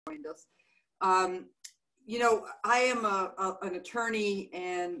joined us. You know, I am an attorney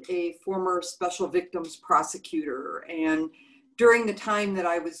and a former special victims prosecutor. And during the time that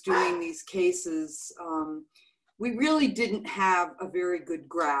I was doing these cases, we really didn't have a very good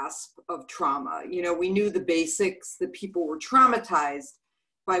grasp of trauma. You know, we knew the basics, that people were traumatized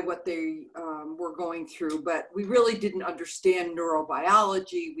by what they were going through, but we really didn't understand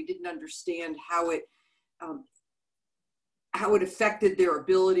neurobiology. We didn't understand how it affected their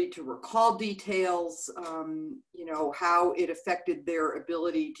ability to recall details, you know, how it affected their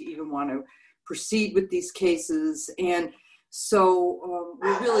ability to even want to proceed with these cases. And so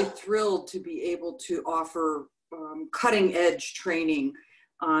we're really thrilled to be able to offer cutting edge training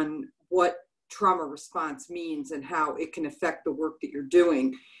on what trauma response means and how it can affect the work that you're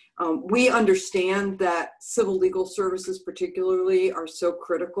doing. We understand that civil legal services particularly are so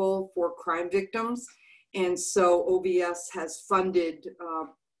critical for crime victims. And so OVS has funded,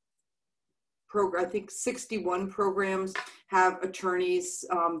 I think 61 programs have attorneys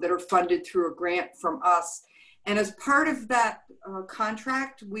that are funded through a grant from us. And as part of that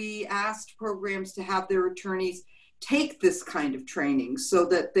contract, we asked programs to have their attorneys take this kind of training so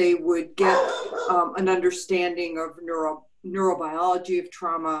that they would get an understanding of neurobiology of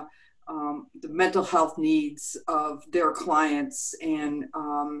trauma, the mental health needs of their clients, and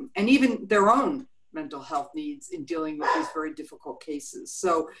even their own mental health needs in dealing with these very difficult cases.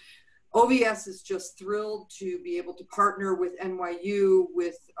 So OVS is just thrilled to be able to partner with NYU,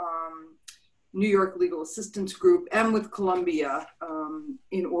 with New York Legal Assistance Group, and with Columbia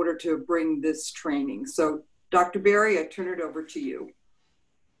in order to bring this training. So Dr. Berry, I turn it over to you.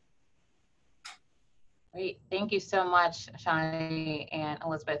 Great, thank you so much, Shani and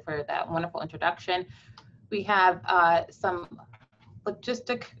Elizabeth, for that wonderful introduction. We have some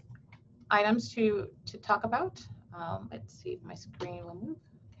logistic items to talk about. Let's see if my screen will move.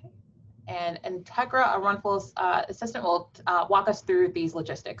 Okay. And Integra, our Runful's assistant, will walk us through these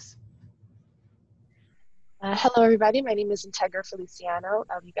logistics. Hello, everybody. My name is Integra Feliciano.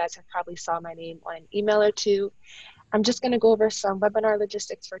 You guys have probably saw my name on an email or two. I'm just going to go over some webinar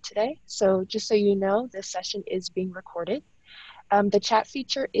logistics for today. So just so you know, this session is being recorded. The chat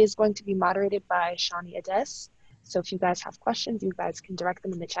feature is going to be moderated by Shani Ades. So if you guys have questions, you guys can direct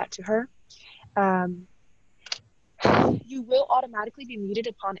them in the chat to her. You will automatically be muted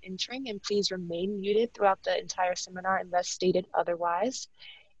upon entering, and please remain muted throughout the entire seminar unless stated otherwise.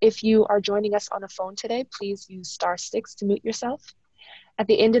 If you are joining us on a phone today, please use *6 to mute yourself. At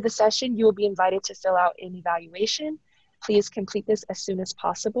the end of the session, you will be invited to fill out an evaluation. Please complete this as soon as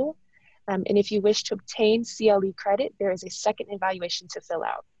possible. And if you wish to obtain CLE credit, there is a second evaluation to fill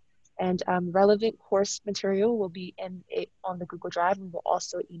out. And relevant course material will be on the Google Drive, and we'll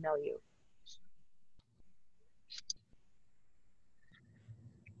also email you.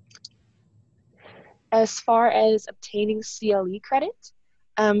 As far as obtaining CLE credit,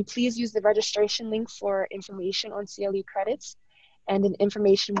 please use the registration link for information on CLE credits, and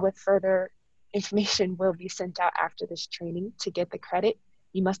information with further information will be sent out after this training. To get the credit,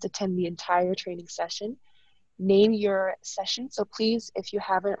 you must attend the entire training session. Name your session. So please, if you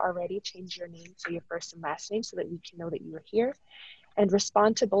haven't already, change your name to your first and last name so that we can know that you are here, and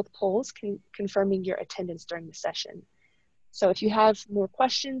respond to both polls confirming your attendance during the session. So if you have more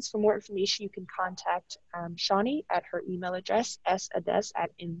questions, for more information, you can contact Shani at her email address,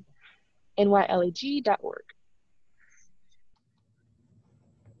 sades@nylag.org.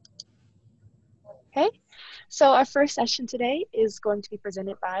 Okay, so our first session today is going to be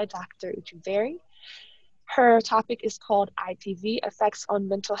presented by Dr. Uju Berry. Her topic is called IPV, Effects on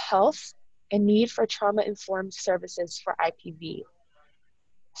Mental Health and Need for Trauma-Informed Services for IPV.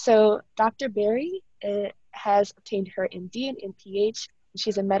 So Dr. Berry has obtained her MD and MPH.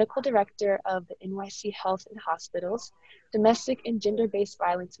 She's a medical director of the NYC Health and Hospitals, Domestic and Gender-Based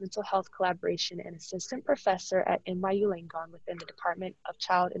Violence Mental Health Collaboration, and assistant professor at NYU Langone within the Department of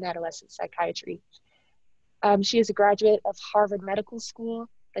Child and Adolescent Psychiatry. She is a graduate of Harvard Medical School,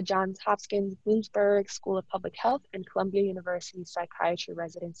 the Johns Hopkins Bloomsburg School of Public Health, and Columbia University Psychiatry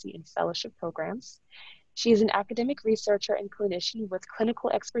Residency and Fellowship programs. She is an academic researcher and clinician with clinical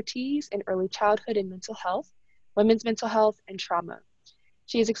expertise in early childhood and mental health, women's mental health, and trauma.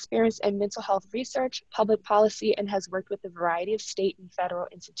 She has experience in mental health research, public policy, and has worked with a variety of state and federal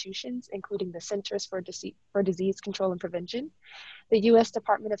institutions, including the Centers for Disease Control and Prevention, the U.S.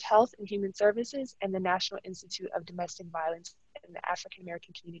 Department of Health and Human Services, and the National Institute of Domestic Violence in the African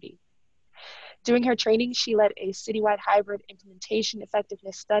American community. During her training, she led a citywide hybrid implementation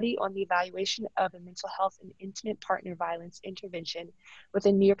effectiveness study on the evaluation of a mental health and intimate partner violence intervention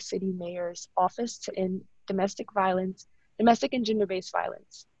within New York City Mayor's Office to end domestic and gender-based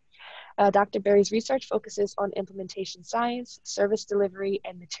violence. Dr. Berry's research focuses on implementation science, service delivery,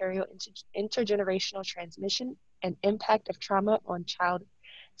 and material intergenerational transmission and impact of trauma on child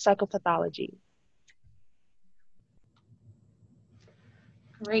psychopathology.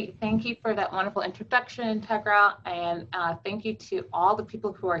 Great, thank you for that wonderful introduction, Integra, and thank you to all the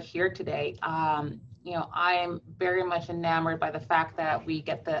people who are here today. You know, I'm very much enamored by the fact that we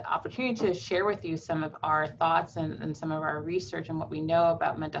get the opportunity to share with you some of our thoughts and some of our research and what we know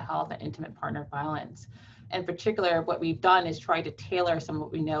about mental health and intimate partner violence. In particular, what we've done is try to tailor some of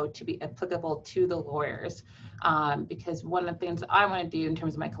what we know to be applicable to the lawyers. Because one of the things I want to do in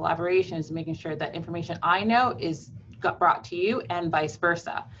terms of my collaboration is making sure that information I know is got brought to you and vice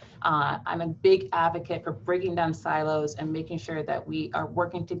versa. I'm a big advocate for breaking down silos and making sure that we are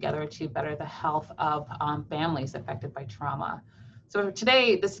working together to better the health of families affected by trauma. So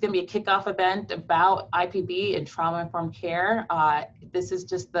today, this is going to be a kickoff event about IPV and trauma-informed care. This is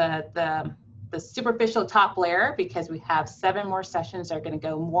just the superficial top layer because we have 7 more sessions that are going to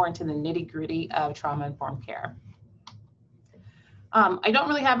go more into the nitty-gritty of trauma-informed care. I don't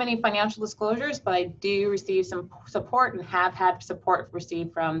really have any financial disclosures, but I do receive some support and have had support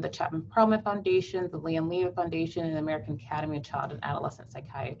received from the Chapman Perlman Foundation, the Leon Leva Foundation, and the American Academy of Child and Adolescent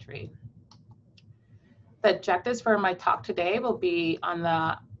Psychiatry. The objectives for my talk today will be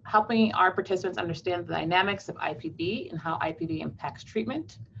on helping our participants understand the dynamics of IPV and how IPV impacts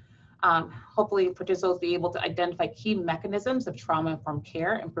treatment. Hopefully participants will be able to identify key mechanisms of trauma-informed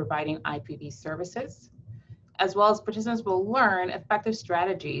care in providing IPV services, as well as participants will learn effective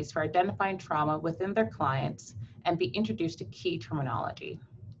strategies for identifying trauma within their clients and be introduced to key terminology.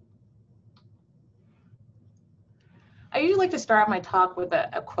 I usually like to start my talk with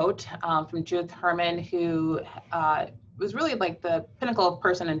a quote from Judith Herman, who was really like the pinnacle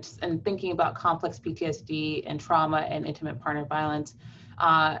person in thinking about complex PTSD and trauma and intimate partner violence.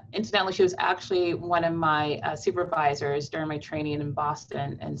 Incidentally, she was actually one of my supervisors during my training in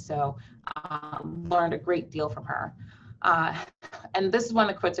Boston, and so learned a great deal from her. And this is one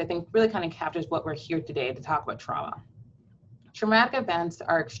of the quotes I think really kind of captures what we're here today to talk about trauma. Traumatic events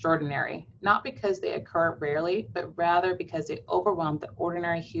are extraordinary, not because they occur rarely, but rather because they overwhelm the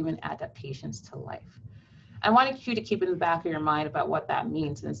ordinary human adaptations to life. I wanted you to keep in the back of your mind about what that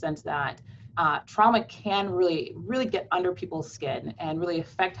means in the sense that trauma can really get under people's skin and really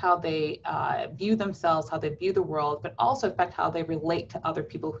affect how they view themselves, how they view the world, but also affect how they relate to other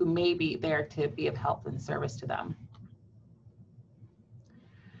people who may be there to be of help and service to them.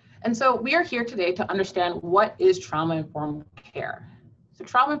 And so we are here today to understand what is trauma-informed care. So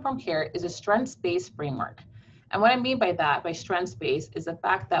trauma-informed care is a strengths-based framework. And what I mean by that, by strengths-based, is the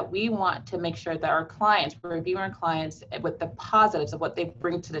fact that we want to make sure that our clients, we're reviewing our clients with the positives of what they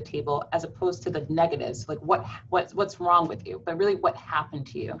bring to the table, as opposed to the negatives, like what's wrong with you, but really what happened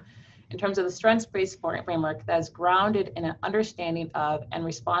to you. In terms of the strengths-based framework that is grounded in an understanding of and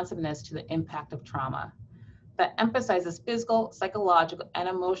responsiveness to the impact of trauma, that emphasizes physical, psychological, and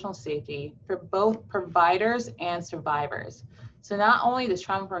emotional safety for both providers and survivors. So not only does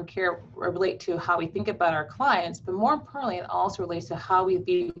trauma-informed care relate to how we think about our clients, but more importantly, it also relates to how we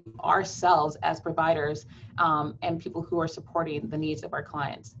view ourselves as providers and people who are supporting the needs of our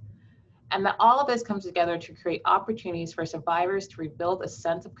clients. And that all of this comes together to create opportunities for survivors to rebuild a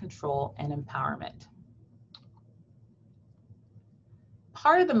sense of control and empowerment.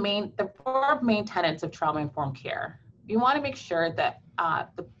 Part of the 4 main tenets of trauma-informed care, we want to make sure that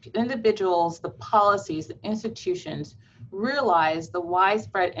the individuals, the policies, the institutions realize the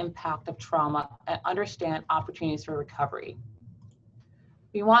widespread impact of trauma and understand opportunities for recovery.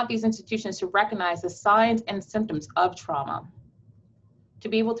 We want these institutions to recognize the signs and symptoms of trauma, to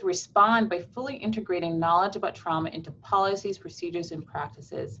be able to respond by fully integrating knowledge about trauma into policies, procedures, and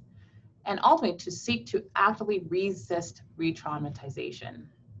practices, and ultimately to seek to actively resist re-traumatization.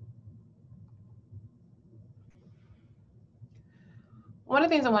 One of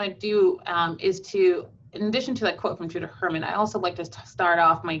the things I want to do is to, in addition to that quote from Judith Herman, I also like to start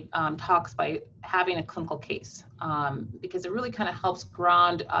off my talks by having a clinical case because it really kind of helps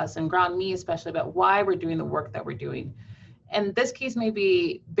ground us and ground me especially about why we're doing the work that we're doing. And this case may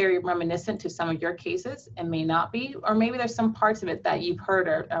be very reminiscent to some of your cases and may not be, or maybe there's some parts of it that you've heard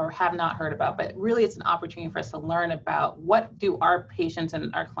or have not heard about, but really it's an opportunity for us to learn about what do our patients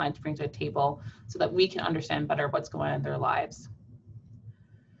and our clients bring to the table so that we can understand better what's going on in their lives.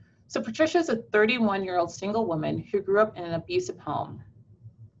 So Patricia is a 31-year-old single woman who grew up in an abusive home.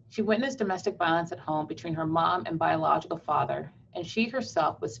 She witnessed domestic violence at home between her mom and biological father, and she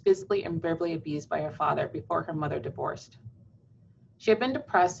herself was physically and verbally abused by her father before her mother divorced. She had been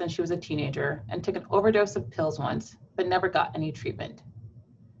depressed since she was a teenager and took an overdose of pills once, but never got any treatment.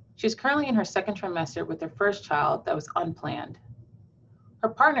 She's currently in her second trimester with her first child that was unplanned. Her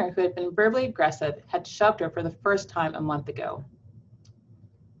partner, who had been verbally aggressive, had shoved her for the first time a month ago.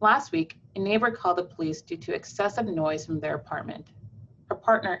 Last week, a neighbor called the police due to excessive noise from their apartment. Her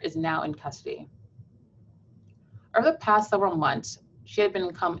partner is now in custody. Over the past several months, she had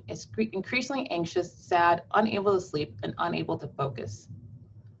become increasingly anxious, sad, unable to sleep, and unable to focus.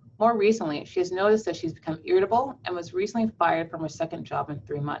 More recently, she has noticed that she's become irritable and was recently fired from her second job in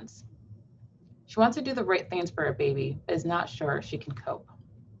 3 months. She wants to do the right things for her baby, but is not sure she can cope.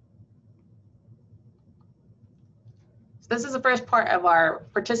 So this is the first part of our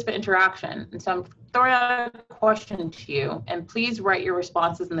participant interaction. And so I'm throwing out a question to you, and please write your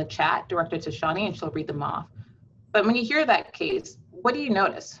responses in the chat directed to Shani, and she'll read them off. But when you hear that case, what do you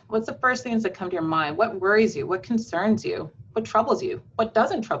notice? What's the first things that come to your mind? What worries you? What concerns you? What troubles you? What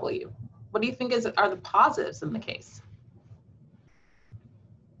doesn't trouble you? What do you think are the positives in the case?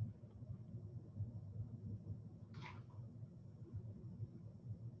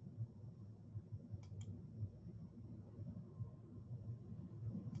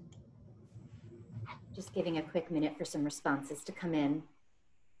 Just giving a quick minute for some responses to come in.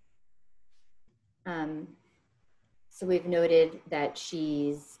 So we've noted that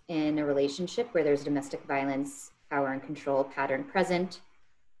she's in a relationship where there's domestic violence, power and control pattern present,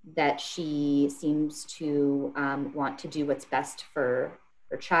 that she seems to want to do what's best for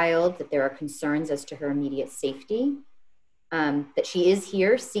her child, that there are concerns as to her immediate safety, that she is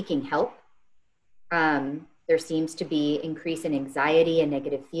here seeking help. There seems to be increase in anxiety and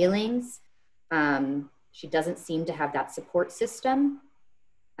negative feelings. She doesn't seem to have that support system.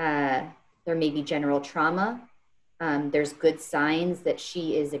 There may be general trauma. There's good signs that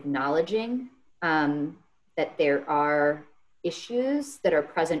she is acknowledging that there are issues that are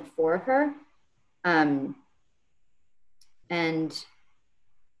present for her. And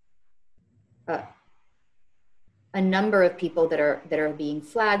a number of people that are being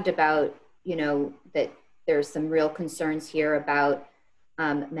flagged about, you know, that there's some real concerns here about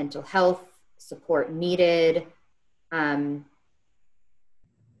mental health, support needed.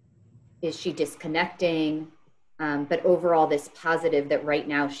 Is she disconnecting? But overall, this positive that right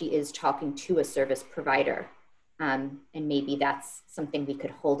now she is talking to a service provider. And maybe that's something we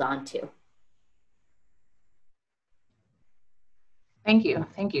could hold on to. Thank you,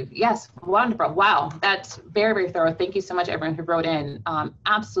 thank you. Yes, wonderful. Wow, that's very, very thorough. Thank you so much, everyone who wrote in.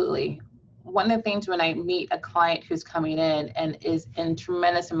 Absolutely. One of the things when I meet a client who's coming in and is in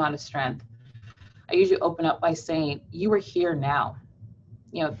tremendous amount of strength, I usually open up by saying, you are here now.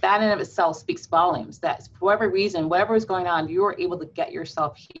 You know, that in of itself speaks volumes, that for whatever reason, whatever is going on, you are able to get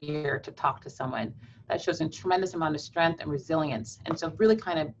yourself here to talk to someone. That shows a tremendous amount of strength and resilience. And so really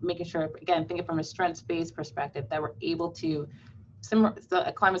kind of making sure, again, thinking from a strengths-based perspective, that we're able to,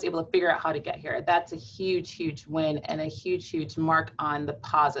 a client was able to figure out how to get here. That's a huge, huge win and a huge, huge mark on the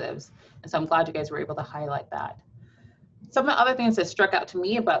positives. And so I'm glad you guys were able to highlight that. Some of the other things that struck out to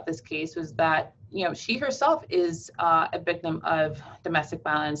me about this case was that, you know, she herself is a victim of domestic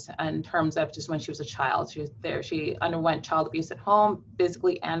violence in terms of just when she was a child. She underwent child abuse at home,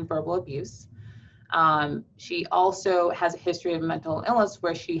 physically and verbal abuse. She also has a history of mental illness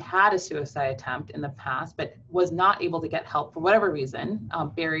where she had a suicide attempt in the past, but was not able to get help for whatever reason,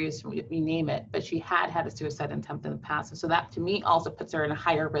 barriers, we name it, but she had a suicide attempt in the past. And so that to me also puts her in a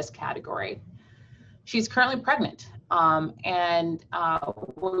higher risk category. She's currently pregnant. What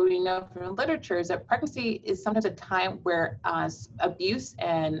we know from the literature is that pregnancy is sometimes a time where abuse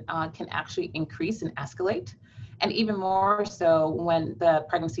and can actually increase and escalate. And even more so when the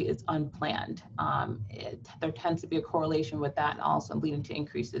pregnancy is unplanned. There tends to be a correlation with that and also leading to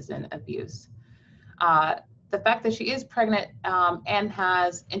increases in abuse. The fact that she is pregnant and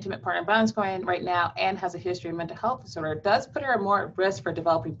has intimate partner violence going on right now and has a history of mental health disorder does put her more at risk for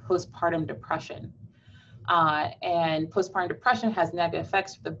developing postpartum depression. And postpartum depression has negative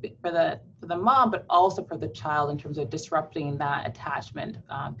effects for the mom, but also for the child in terms of disrupting that attachment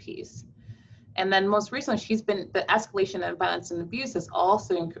piece. And then most recently, the escalation of violence and abuse has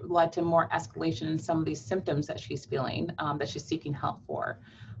also led to more escalation in some of these symptoms that she's feeling, that she's seeking help for.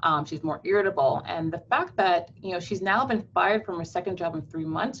 She's more irritable. And the fact that, you know, she's now been fired from her second job in 3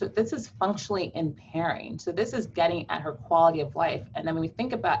 months, so this is functionally impairing. So this is getting at her quality of life. And then when we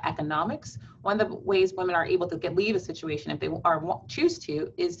think about economics, one of the ways women are able to leave a situation if they choose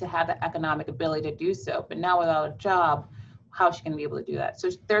to is to have the economic ability to do so. But now without a job, how is she going to be able to do that? So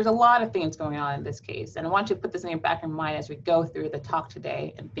there's a lot of things going on in this case. And I want you to put this in your back of your mind as we go through the talk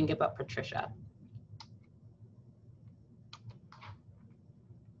today and think about Patricia.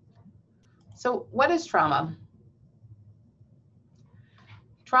 So what is trauma?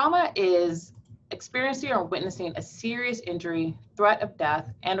 Trauma is experiencing or witnessing a serious injury, threat of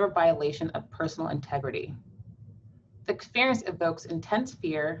death, and/or violation of personal integrity. The experience evokes intense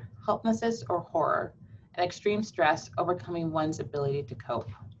fear, helplessness or horror, and extreme stress, overcoming one's ability to cope.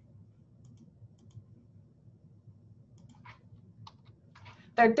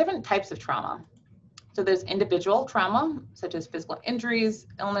 There are different types of trauma. So there's individual trauma, such as physical injuries,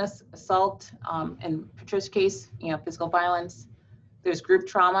 illness, assault, in Patricia's case, physical violence. There's group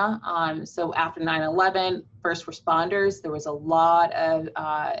trauma. So after 9/11, first responders, there was a lot of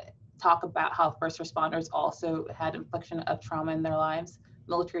talk about how first responders also had infliction of trauma in their lives,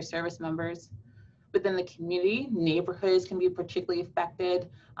 military service members. Within the community, neighborhoods can be particularly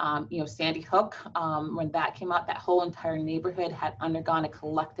affected. Sandy Hook, when that came out, that whole entire neighborhood had undergone a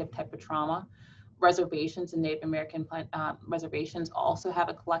collective type of trauma. Reservations and Native American reservations also have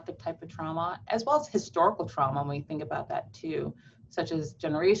a collective type of trauma, as well as historical trauma when we think about that too, such as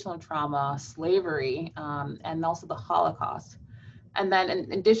generational trauma, slavery, and also the Holocaust. And then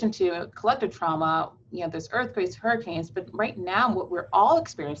in addition to collective trauma, there's earthquakes, hurricanes, but right now what we're all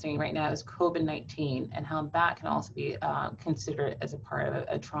experiencing right now is COVID-19 and how that can also be considered as a part of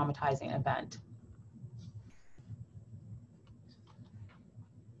a traumatizing event.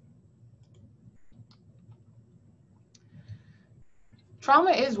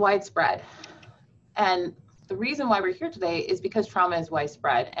 Trauma is widespread, and the reason why we're here today is because trauma is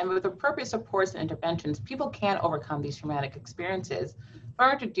widespread, and with appropriate supports and interventions, people can overcome these traumatic experiences. In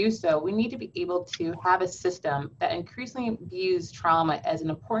order to do so, we need to be able to have a system that increasingly views trauma as an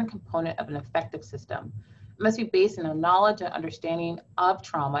important component of an effective system. It must be based on a knowledge and understanding of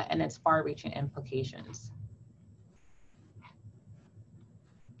trauma and its far-reaching implications.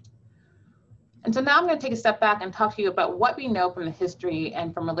 And so now I'm going to take a step back and talk to you about what we know from the history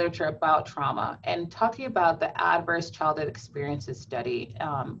and from the literature about trauma, and talk to you about the Adverse Childhood Experiences Study,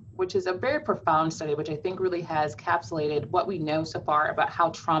 which is a very profound study, which I think really has encapsulated what we know so far about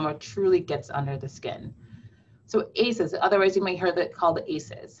how trauma truly gets under the skin. So ACEs, otherwise you might hear that called the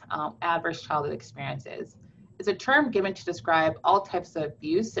ACEs, Adverse Childhood Experiences. It's a term given to describe all types of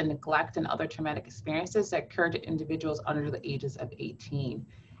abuse and neglect and other traumatic experiences that occur to individuals under the ages of 18.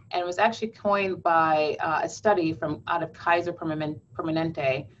 And it was actually coined by a study out of Kaiser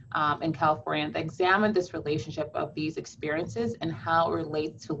Permanente in California that examined this relationship of these experiences and how it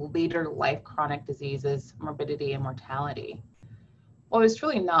relates to later life chronic diseases, morbidity, and mortality. What was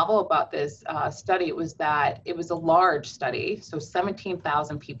truly novel about this study was that it was a large study. So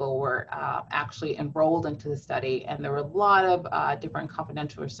 17,000 people were actually enrolled into the study, and there were a lot of different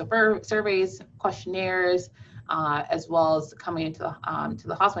confidential surveys, questionnaires, as well as coming into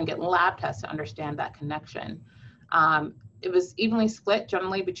the hospital and getting lab tests to understand that connection. It was evenly split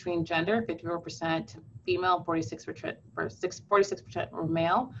generally between gender, 54% female, 46% were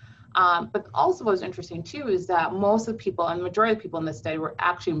male. But also what was interesting too is that most of the people, and the majority of the people in this study, were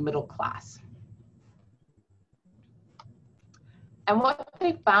actually middle class. And what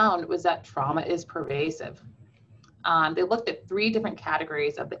they found was that trauma is pervasive. They looked at 3 different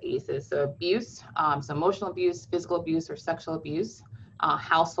categories of the ACEs, so abuse, so emotional abuse, physical abuse, or sexual abuse,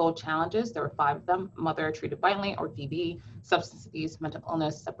 household challenges, there were 5 of them, mother treated violently or DV, substance abuse, mental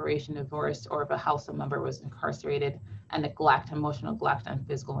illness, separation, divorce, or if a household member was incarcerated, and neglect, emotional neglect, and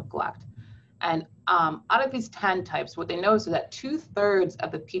physical neglect. And out of these 10 types, what they noticed is that 2/3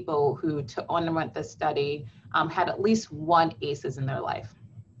 of the people who underwent this study had at least 1 ACEs in their life.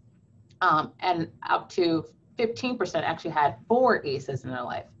 And up to 15% actually had 4 ACEs in their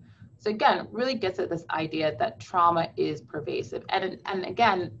life. So again, really gets at this idea that trauma is pervasive. And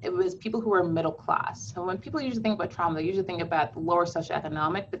again, it was people who were middle class. So when people usually think about trauma, they usually think about the lower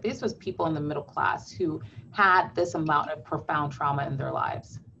socioeconomic, but this was people in the middle class who had this amount of profound trauma in their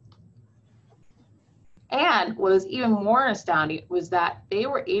lives. And what was even more astounding was that they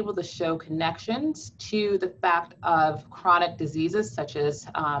were able to show connections to the fact of chronic diseases such as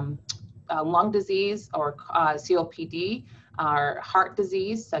lung disease or COPD, or heart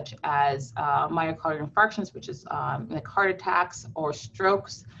disease such as myocardial infarctions, which is like heart attacks or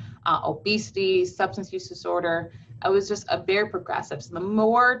strokes, obesity, substance use disorder. It was just a very progressive. So the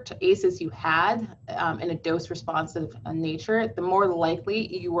more ACEs you had in a dose responsive nature, the more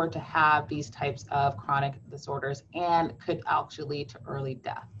likely you were to have these types of chronic disorders and could actually lead to early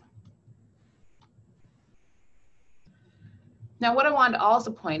death. Now, what I wanted to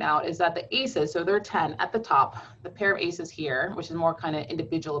also point out is that the ACEs, so there are 10 at the top, the pair of ACEs here, which is more kind of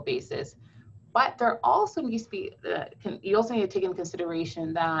individual basis, but there also needs to be, you also need to take into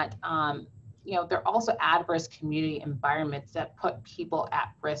consideration that, there are also adverse community environments that put people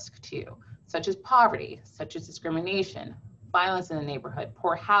at risk too, such as poverty, such as discrimination, violence in the neighborhood,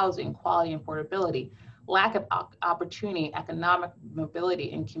 poor housing, quality and affordability, lack of opportunity, economic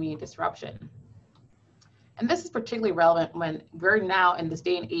mobility, and community disruption. And this is particularly relevant when we're now in this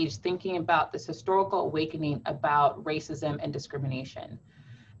day and age thinking about this historical awakening about racism and discrimination.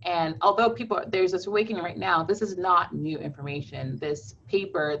 And although there's this awakening right now, this is not new information. This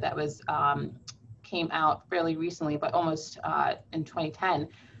paper that was came out fairly recently, but almost in 2010,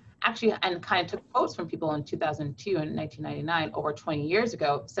 actually, and kind of took quotes from people in 2002 and 1999, over 20 years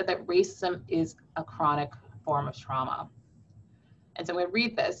ago, said that racism is a chronic form of trauma. And so I'm going to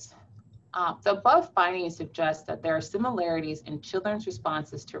read this. The above findings suggest that there are similarities in children's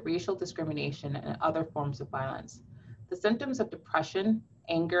responses to racial discrimination and other forms of violence. The symptoms of depression,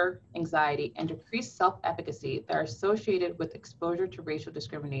 anger, anxiety, and decreased self-efficacy that are associated with exposure to racial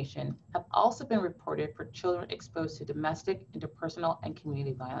discrimination have also been reported for children exposed to domestic, interpersonal, and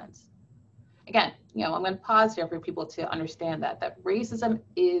community violence. Again, I'm going to pause here for people to understand that racism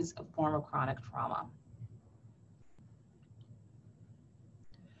is a form of chronic trauma.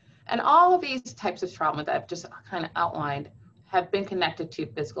 And all of these types of trauma that I've just kind of outlined have been connected to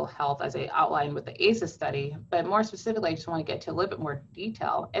physical health, as I outlined with the ACEs study, but more specifically, I just want to get to a little bit more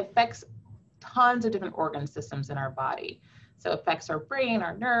detail. It affects tons of different organ systems in our body. So it affects our brain,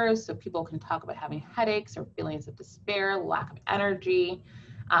 our nerves, so people can talk about having headaches or feelings of despair, lack of energy.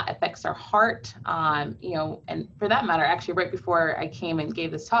 Affects our heart, and for that matter, actually right before I came and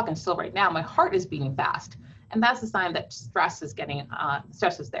gave this talk, and still right now, my heart is beating fast. And that's a sign that stress is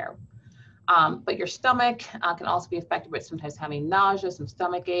there. But your stomach can also be affected with sometimes having nausea, some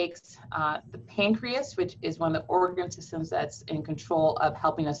stomach aches. The pancreas, which is one of the organ systems that's in control of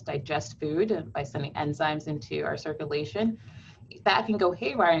helping us digest food by sending enzymes into our circulation, that can go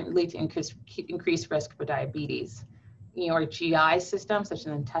haywire and lead to increased risk for diabetes. Our GI system, such as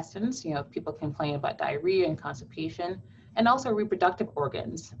the intestines, people complain about diarrhea and constipation, and also reproductive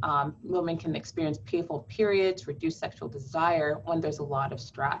organs. Women can experience painful periods, reduced sexual desire when there's a lot of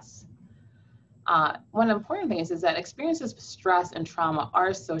stress. One important thing is that experiences of stress and trauma are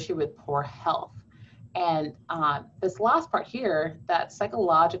associated with poor health. And this last part here, that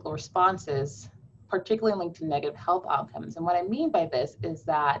psychological responses, particularly linked to negative health outcomes. And what I mean by this is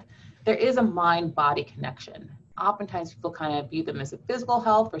that there is a mind-body connection. Oftentimes people kind of view them as a physical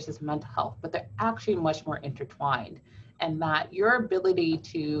health versus mental health, but they're actually much more intertwined. And that your ability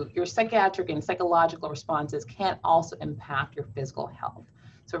to, your psychiatric and psychological responses can also impact your physical health.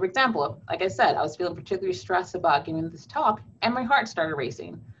 So for example, like I said, I was feeling particularly stressed about giving this talk and my heart started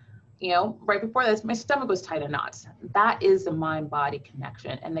racing. Right before this, my stomach was tied in knots. That is the mind-body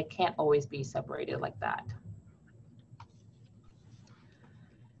connection, and they can't always be separated like that.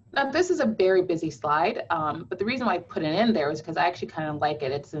 Now, this is a very busy slide, but the reason why I put it in there is because I actually kind of like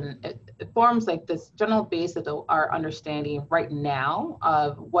it. It forms like this general base of our understanding right now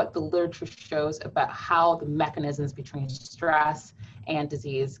of what the literature shows about how the mechanisms between stress and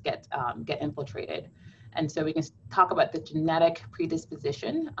disease get infiltrated. And so we can talk about the genetic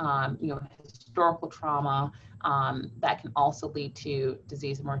predisposition, historical trauma that can also lead to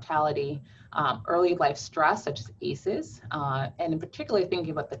disease and mortality, early life stress, such as ACEs, and in particular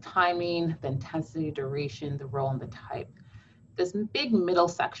thinking about the timing, the intensity, duration, the role, and the type. This big middle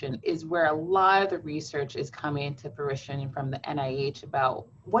section is where a lot of the research is coming into fruition from the NIH about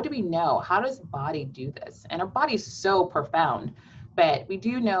what do we know? How does the body do this? And our body is so profound. But we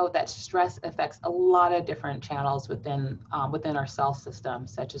do know that stress affects a lot of different channels within our cell system,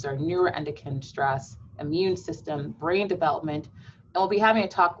 such as our neuroendocrine stress, immune system, brain development. And we'll be having a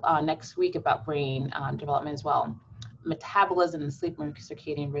talk next week about brain development as well. Metabolism and sleep and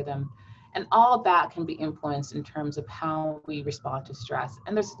circadian rhythm. And all of that can be influenced in terms of how we respond to stress.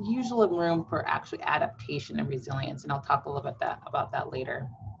 And there's usually room for actually adaptation and resilience. And I'll talk a little bit about that later.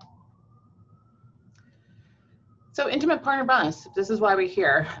 So intimate partner violence, this is why we're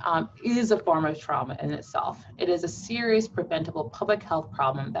here, is a form of trauma in itself. It is a serious preventable public health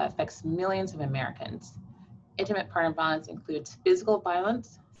problem that affects millions of Americans. Intimate partner violence includes physical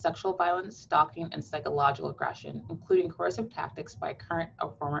violence, sexual violence, stalking, and psychological aggression, including coercive tactics by a current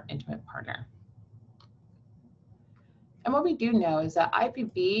or former intimate partner. And what we do know is that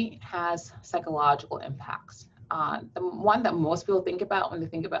IPV has psychological impacts. The one that most people think about when they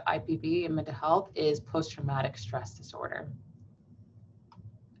think about IPV and mental health is post-traumatic stress disorder.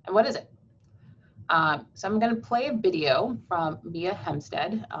 And what is it? So I'm going to play a video from Mia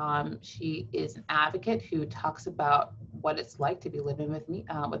Hempstead. She is an advocate who talks about what it's like to be living with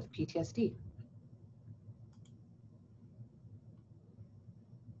PTSD.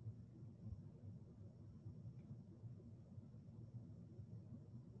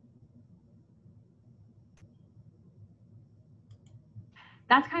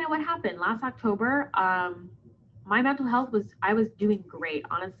 that's kind of what happened. Last October, my mental health I was doing great.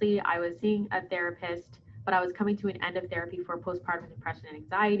 Honestly, I was seeing a therapist, but I was coming to an end of therapy for postpartum depression and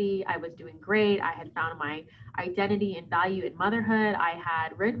anxiety. I was doing great. I had found my identity and value in motherhood. I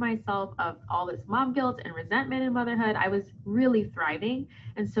had rid myself of all this mom guilt and resentment in motherhood. I was really thriving.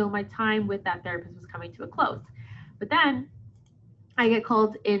 And so my time with that therapist was coming to a close. But then I get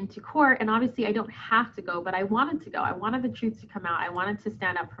called into court, and obviously I don't have to go, but I wanted to go. I wanted the truth to come out. I wanted to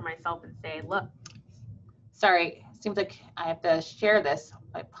stand up for myself and say, look. Sorry, seems like I have to share this.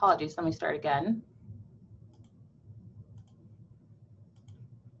 My apologies. Let me start again.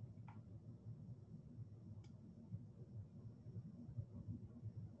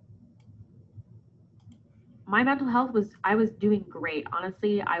 My mental health I was doing great.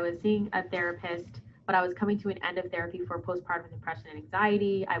 Honestly, I was seeing a therapist, but I was coming to an end of therapy for postpartum depression and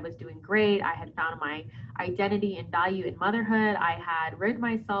anxiety. I was doing great. I had found my identity and value in motherhood. I had rid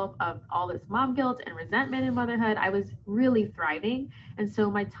myself of all this mom guilt and resentment in motherhood. I was really thriving. And so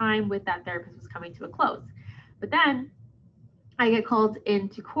my time with that therapist was coming to a close. But then I get called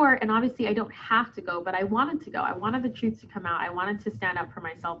into court, and obviously I don't have to go, but I wanted to go. I wanted the truth to come out. I wanted to stand up for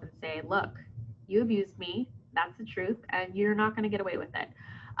myself and say, look, you abused me. That's the truth, and you're not going to get away with it.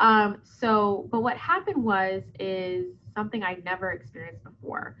 But what happened is something I'd never experienced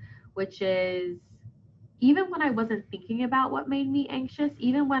before, which is even when I wasn't thinking about what made me anxious,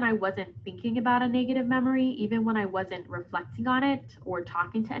 even when I wasn't thinking about a negative memory, even when I wasn't reflecting on it or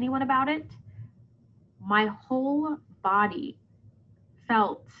talking to anyone about it, my whole body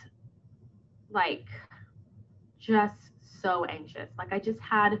felt like just so anxious. Like I just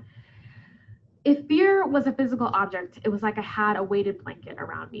had, if fear was a physical object, it was like I had a weighted blanket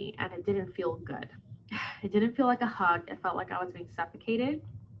around me and it didn't feel good. It didn't feel like a hug. It felt like I was being suffocated.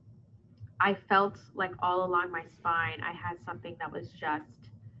 I felt like all along my spine, I had something that was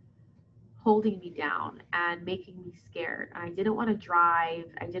just holding me down and making me scared. And I didn't want to drive.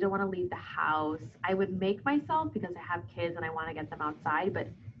 I didn't want to leave the house. I would make myself because I have kids and I want to get them outside, but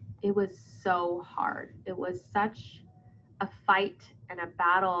it was so hard. It was such a fight and a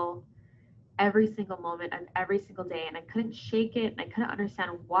battle every single moment of every single day, and I couldn't shake it, and I couldn't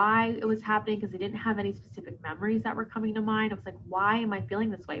understand why it was happening because I didn't have any specific memories that were coming to mind. I was like, why am I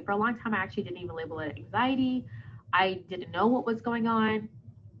feeling this way? For a long time, I actually didn't even label it anxiety. I didn't know what was going on,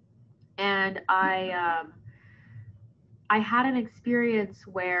 and I had an experience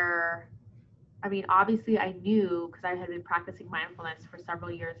where, I mean, obviously I knew, because I had been practicing mindfulness for several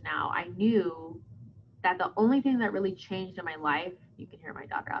years now, I knew that the only thing that really changed in my life, you can hear my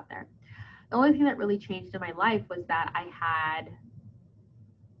daughter out there, the only thing that really changed in my life was that I had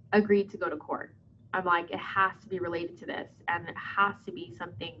agreed to go to court. I'm like, it has to be related to this, and it has to be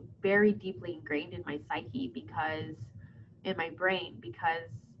something very deeply ingrained in my psyche, because in my brain, because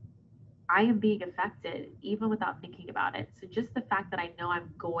I am being affected even without thinking about it. So just the fact that I know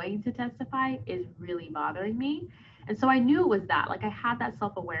I'm going to testify is really bothering me. And so I knew it was that, like I had that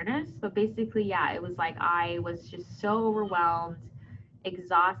self-awareness, but basically, yeah, it was like I was just so overwhelmed,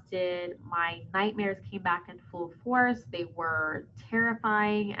 exhausted. My nightmares came back in full force. They were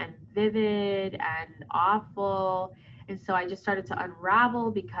terrifying and vivid and awful. And so I just started to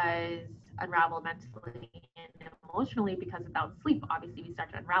unravel mentally and emotionally, because without sleep, obviously we start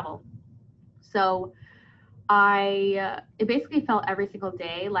to unravel. So it basically felt every single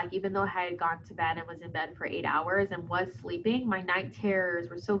day, like even though I had gone to bed and was in bed for 8 hours and was sleeping, my night terrors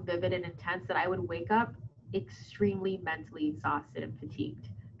were so vivid and intense that I would wake up extremely mentally exhausted and fatigued,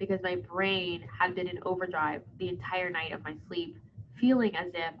 because my brain had been in overdrive the entire night of my sleep, feeling as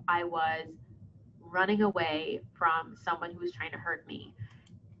if I was running away from someone who was trying to hurt me.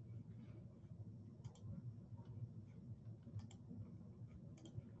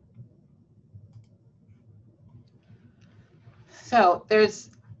 So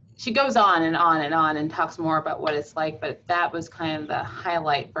she goes on and on and on and talks more about what it's like, but that was kind of the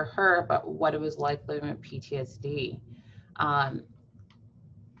highlight for her about what it was like living with PTSD. And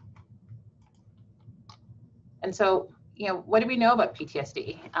so, you know, what do we know about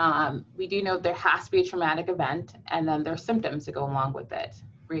PTSD? We do know there has to be a traumatic event, and then there are symptoms that go along with it.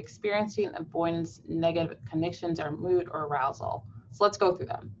 Re-experiencing, avoidance, negative connections, or mood or arousal. So let's go through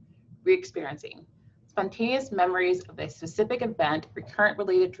them. Re-experiencing. Spontaneous memories of a specific event, recurrent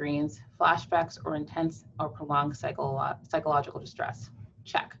related dreams, flashbacks, or intense or prolonged psychological distress.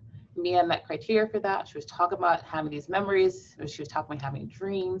 Check. Mia met criteria for that. She was talking about having these memories. She was talking about having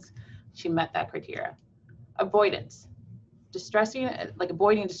dreams. She met that criteria. Avoidance.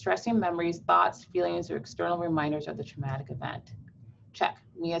 Avoiding distressing memories, thoughts, feelings, or external reminders of the traumatic event. check.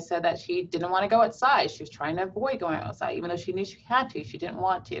 Mia said that she didn't want to go outside. She was trying to avoid going outside, even though she knew she had to, she didn't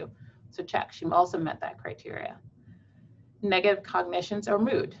want to. So check, she also met that criteria. Negative cognitions or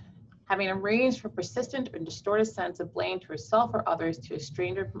mood. Having a range from persistent or distorted sense of blame to herself or others, to a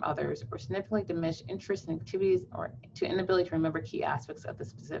stranger from others, or significantly diminished interest in activities, or to inability to remember key aspects of the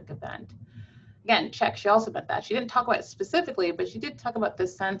specific event. Again, check, she also met that. She didn't talk about it specifically, but she did talk about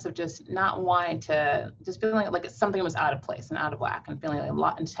this sense of just not wanting to, just feeling like something was out of place and out of whack, and feeling like a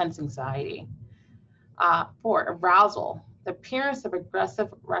lot intense anxiety. 4, arousal. The appearance of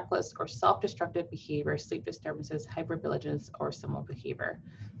aggressive, reckless, or self-destructive behavior, sleep disturbances, hypervigilance, or similar behavior.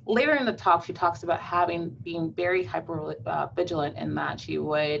 Later in the talk, she talks about being very hyper-vigilant, in that she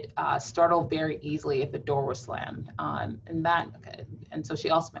would startle very easily if the door was slammed. And so she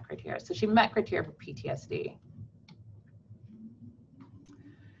also met criteria. So she met criteria for PTSD.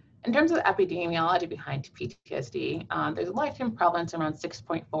 In terms of the epidemiology behind PTSD, there's a lifetime prevalence around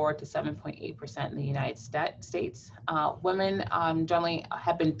 6.4 to 7.8% in the United States. Women generally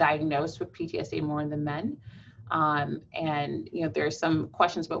have been diagnosed with PTSD more than men. And there's some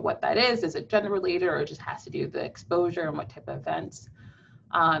questions about what that is. Is it gender related, or it just has to do with the exposure and what type of events?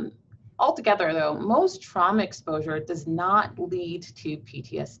 Altogether though, most trauma exposure does not lead to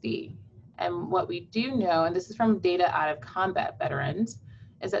PTSD. And what we do know, and this is from data out of combat veterans,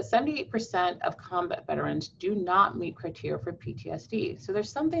 is that 78% of combat veterans do not meet criteria for PTSD. So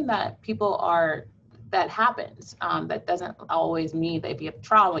there's something that that happens. That doesn't always mean that if you have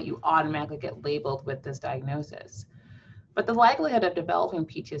trauma, you automatically get labeled with this diagnosis. But the likelihood of developing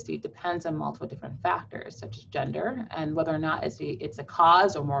PTSD depends on multiple different factors, such as gender, and whether or not it's a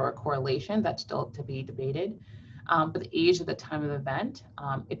cause or more a correlation. That's still to be debated. But the age at the time of the event,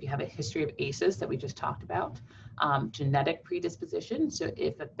 if you have a history of ACEs that we just talked about, genetic predisposition. So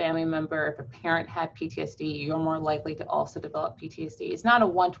if a family member, if a parent had PTSD, you're more likely to also develop PTSD. It's not a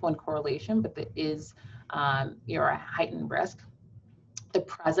one-to-one correlation, but there is you're a heightened risk. The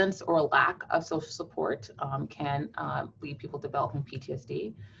presence or lack of social support can lead people developing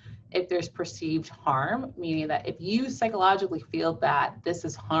PTSD. If there's perceived harm, meaning that if you psychologically feel that this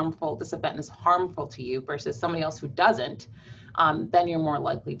is harmful, this event is harmful to you versus somebody else who doesn't, then you're more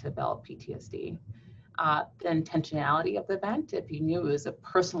likely to develop PTSD. The intentionality of the event, if you knew it was a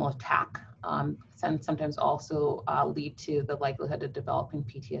personal attack, can sometimes also lead to the likelihood of developing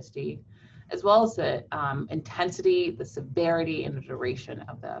PTSD, as well as the intensity, the severity, and the duration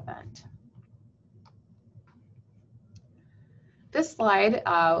of the event. This slide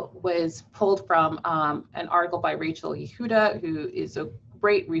was pulled from an article by Rachel Yehuda, who is a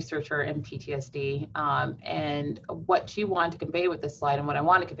great researcher in PTSD. And what she wanted to convey with this slide, and what I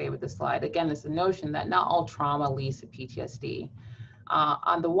want to convey with this slide, again, is the notion that not all trauma leads to PTSD.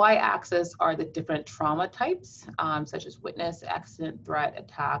 On the y-axis are the different trauma types, such as witness, accident, threat,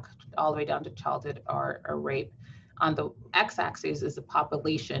 attack, all the way down to childhood or rape. On the x-axis is the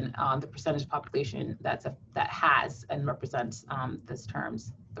population, the percentage population that has and represents these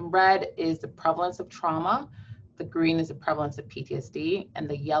terms. The red is the prevalence of trauma, the green is the prevalence of PTSD, and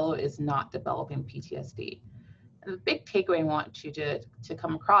the yellow is not developing PTSD. And the big takeaway I want you to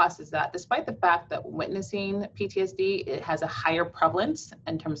come across is that despite the fact that witnessing PTSD, it has a higher prevalence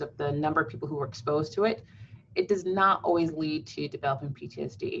in terms of the number of people who are exposed to it, it does not always lead to developing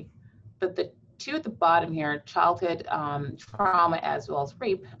PTSD. But the two at the bottom here, childhood trauma as well as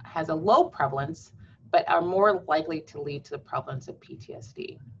rape, has a low prevalence, but are more likely to lead to the prevalence of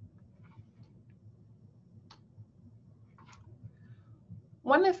PTSD.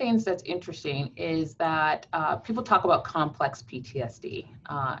 One of the things that's interesting is that people talk about complex PTSD.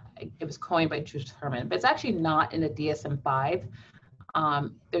 It was coined by Jules Herman, but it's actually not in the DSM-5.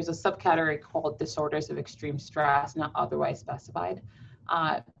 There's a subcategory called disorders of extreme stress, not otherwise specified.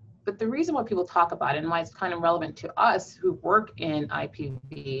 But the reason why people talk about it and why it's kind of relevant to us who work in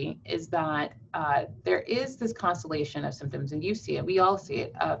IPV is that there is this constellation of symptoms, and you see it, we all see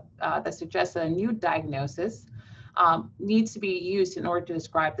it, that suggests that a new diagnosis needs to be used in order to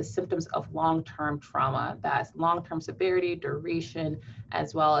describe the symptoms of long-term trauma. That's long-term severity, duration,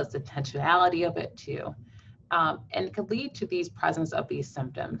 as well as the intentionality of it too. And it could lead to these presence of these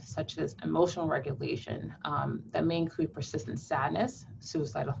symptoms, such as emotional regulation that may include persistent sadness,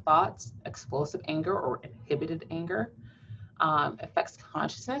 suicidal thoughts, explosive anger or inhibited anger, affects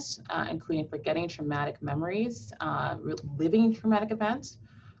consciousness, including forgetting traumatic memories, reliving traumatic events,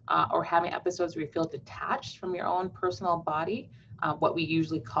 or having episodes where you feel detached from your own personal body, what we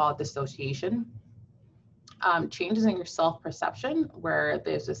usually call dissociation. Changes in your self-perception, where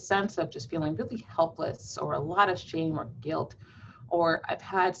there's a sense of just feeling really helpless or a lot of shame or guilt, Or I've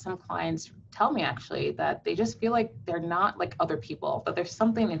had some clients tell me actually that they just feel like they're not like other people, that there's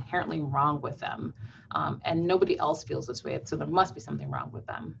something inherently wrong with them, and nobody else feels this way, so there must be something wrong with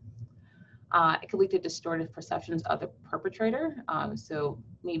them. It can lead to distorted perceptions of the perpetrator, so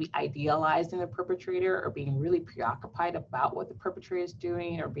maybe idealizing the perpetrator or being really preoccupied about what the perpetrator is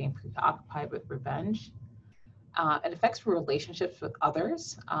doing or being preoccupied with revenge. It affects relationships with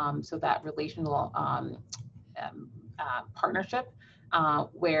others, so that relational partnership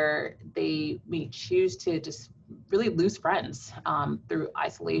where they may choose to just really lose friends through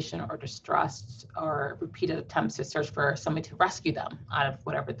isolation or distrust or repeated attempts to search for somebody to rescue them out of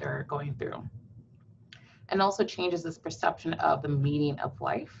whatever they're going through. And also changes this perception of the meaning of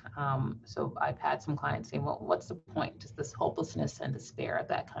life. So I've had some clients say, well, what's the point? Just this hopelessness and despair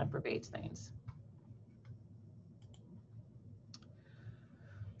that kind of pervades things.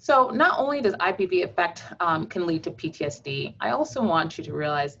 So not only does IPV effect can lead to PTSD, I also want you to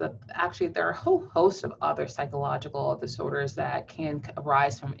realize that actually there are a whole host of other psychological disorders that can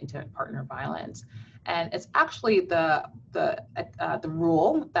arise from intimate partner violence. And it's actually the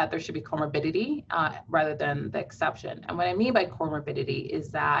rule that there should be comorbidity rather than the exception. And what I mean by comorbidity is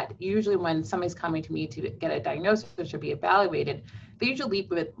that usually when somebody's coming to me to get a diagnosis or to be evaluated, they usually lead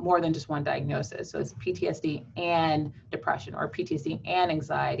with more than just one diagnosis. So it's PTSD and depression, or PTSD and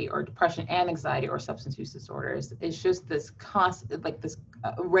anxiety, or depression and anxiety, or substance use disorders. It's just this constant, like this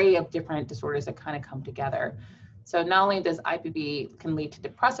array of different disorders that kind of come together. So not only does IPV can lead to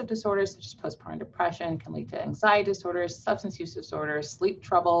depressive disorders, such as postpartum depression, can lead to anxiety disorders, substance use disorders, sleep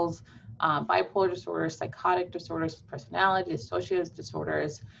troubles, bipolar disorders, psychotic disorders, personality, dissociative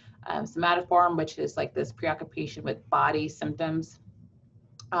disorders, somatoform, which is like this preoccupation with body symptoms,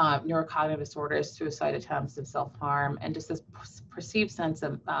 neurocognitive disorders, suicide attempts, and self-harm, and just this perceived sense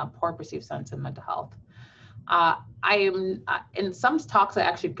of poor perceived sense of mental health. In some talks, I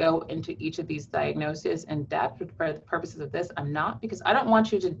actually go into each of these diagnoses in depth. For the purposes of this, I'm not, because I don't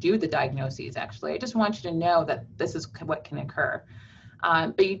want you to do the diagnoses, actually. I just want you to know that this is what can occur.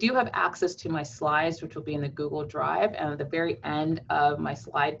 But you do have access to my slides, which will be in the Google Drive. And at the very end of my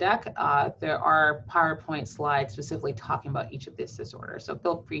slide deck, there are PowerPoint slides specifically talking about each of these disorders. So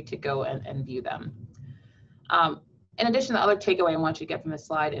feel free to go and view them. In addition, the other takeaway I want you to get from this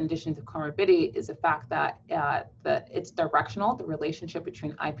slide, in addition to comorbidity, is the fact that it's directional. The relationship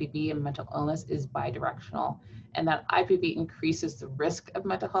between IPV and mental illness is bidirectional, and that IPV increases the risk of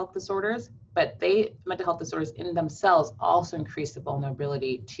mental health disorders, but mental health disorders in themselves also increase the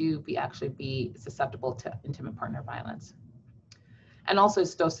vulnerability to be susceptible to intimate partner violence. And also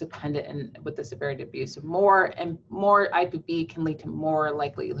it's dose dependent, and with the severity of abuse, more IPV can lead to more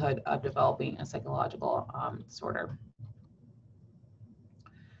likelihood of developing a psychological disorder.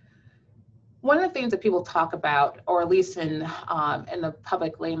 One of the things that people talk about, or at least in the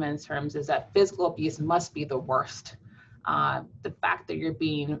public layman's terms, is that physical abuse must be the worst. The fact that you're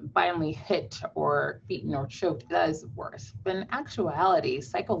being violently hit or beaten or choked, that is worse. But in actuality,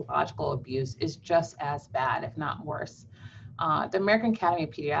 psychological abuse is just as bad, if not worse. The American Academy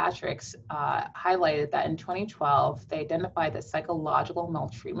of Pediatrics highlighted that in 2012, they identified that psychological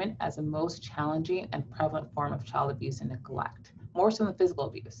maltreatment as the most challenging and prevalent form of child abuse and neglect, more so than physical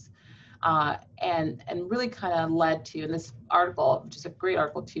abuse. And really kind of led to, in this article, which is a great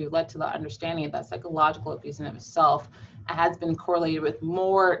article too, led to the understanding that psychological abuse in itself has been correlated with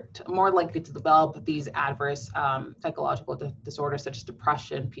more likely to develop these adverse psychological disorders such as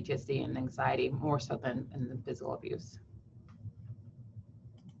depression, PTSD, and anxiety, more so than in the physical abuse.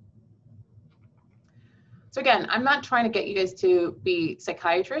 So again, I'm not trying to get you guys to be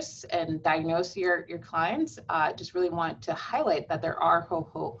psychiatrists and diagnose your clients. Just really want to highlight that there are a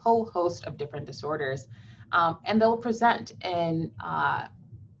whole host of different disorders, and they'll present in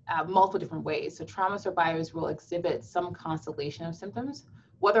multiple different ways. So trauma survivors will exhibit some constellation of symptoms,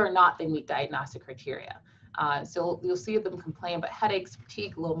 whether or not they meet diagnostic criteria. So you'll see them complain about headaches,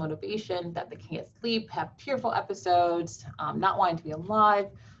 fatigue, low motivation, that they can't sleep, have tearful episodes, not wanting to be alive,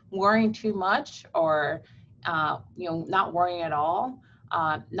 worrying too much, or not worrying at all,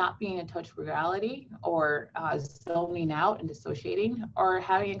 not being in touch with reality, or zoning out and dissociating, or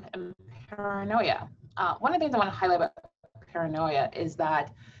having paranoia. One of the things I want to highlight about paranoia is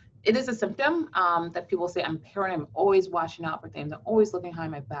that it is a symptom that people say, I'm paranoid, I'm always watching out for things, I'm always looking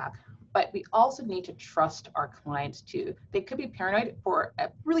behind my back. But we also need to trust our clients too. They could be paranoid for a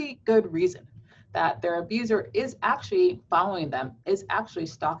really good reason, that their abuser is actually following them, is actually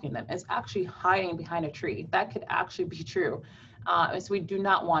stalking them, is actually hiding behind a tree. That could actually be true. And so we do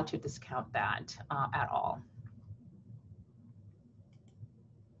not want to discount that at all.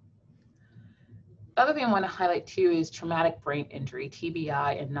 The other thing I want to highlight too is traumatic brain injury,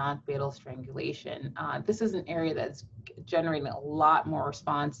 TBI, and non-fatal strangulation. This is an area that's generating a lot more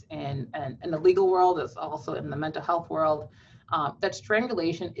response in the legal world, as also in the mental health world. That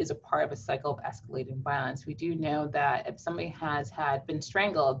strangulation is a part of a cycle of escalating violence. We do know that if somebody has been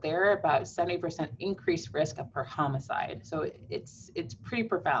strangled, they're about 70% increased risk of per homicide. So it's pretty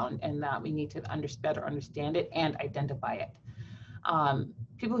profound, and that we need to better understand it and identify it.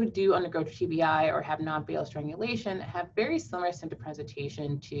 People who do undergo TBI or have non-fatal strangulation have very similar symptom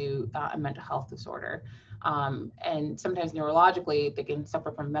presentation to a mental health disorder. And sometimes neurologically, they can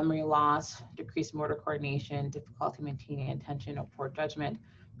suffer from memory loss, decreased motor coordination, difficulty maintaining attention or poor judgment.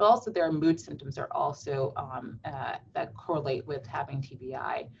 But also their mood symptoms are also that correlate with having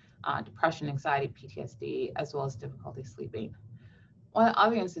TBI, depression, anxiety, PTSD, as well as difficulty sleeping. One of the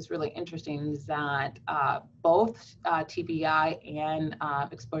other things that's really interesting is that both TBI and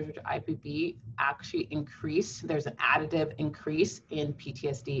exposure to IPV actually increase. There's an additive increase in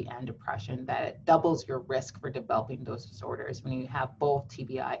PTSD and depression that it doubles your risk for developing those disorders when you have both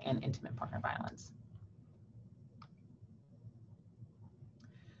TBI and intimate partner violence.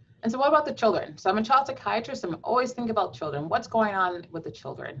 And so what about the children? So I'm a child psychiatrist, so I'm always thinking about children. What's going on with the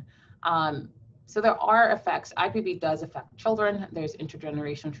children? So there are effects. IPV does affect children. There's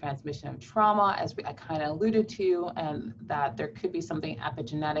intergenerational transmission of trauma, as I kind of alluded to, and that there could be something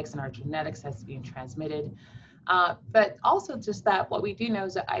epigenetics in our genetics that's being transmitted. But also just that what we do know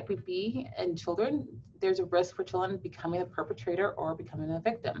is that IPV in children, there's a risk for children becoming a perpetrator or becoming a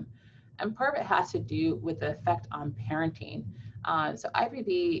victim. And part of it has to do with the effect on parenting. So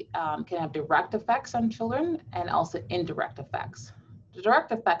IPV can have direct effects on children and also indirect effects. The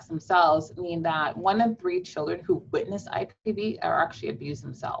direct effects themselves mean that 1 in 3 children who witness IPV are actually abused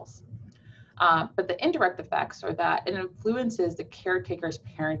themselves. But the indirect effects are that it influences the caretaker's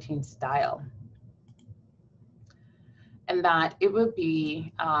parenting style. And that it would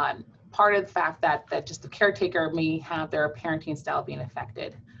be part of the fact that just the caretaker may have their parenting style being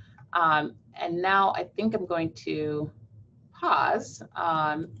affected. And now I think I'm going to pause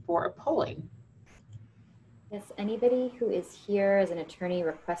for a polling. Yes, anybody who is here as an attorney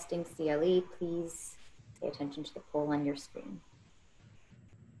requesting CLE, please pay attention to the poll on your screen.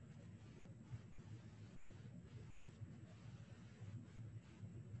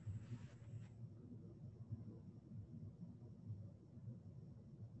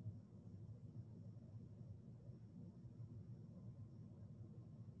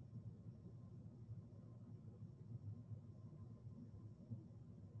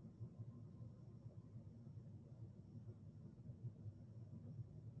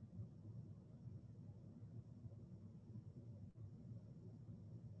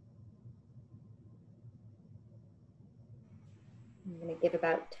 I'm going to give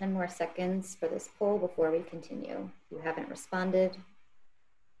about 10 more seconds for this poll before we continue. If you haven't responded,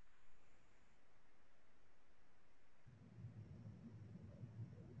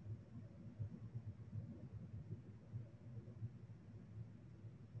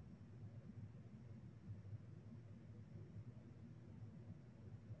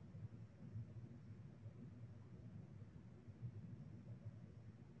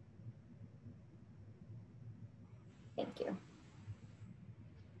 thank you.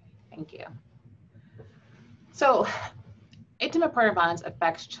 Thank you. So intimate partner violence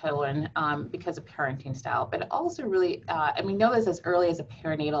affects children because of parenting style, but it also really, and we know this as early as a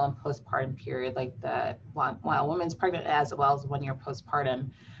perinatal and postpartum period, like while a woman's pregnant as well as 1 year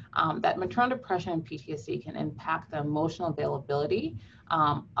postpartum, that maternal depression and PTSD can impact the emotional availability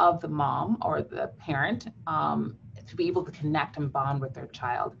of the mom or the parent to be able to connect and bond with their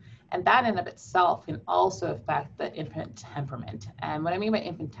child. And that in of itself can also affect the infant temperament. And what I mean by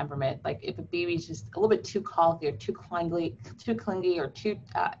infant temperament, like if a baby's just a little bit too colicky or too clingy or too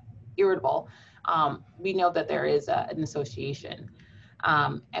irritable, we know that there is an association.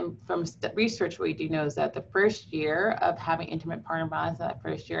 And from research, what we do know is that the first year of having intimate partner violence, that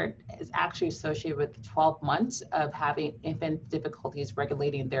first year is actually associated with 12 months of having infant difficulties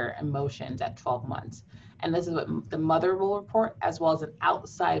regulating their emotions at 12 months. And this is what the mother will report, as well as an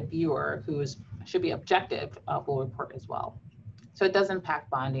outside viewer who should be objective will report as well. So it does impact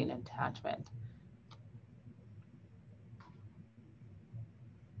bonding and attachment.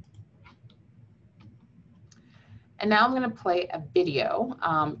 And now I'm going to play a video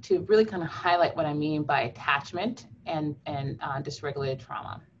to really kind of highlight what I mean by attachment and dysregulated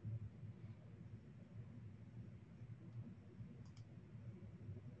trauma.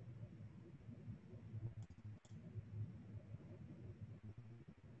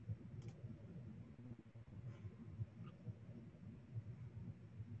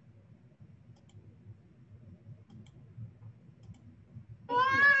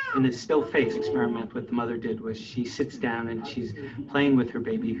 in a still face experiment, what the mother did was she sits down and she's playing with her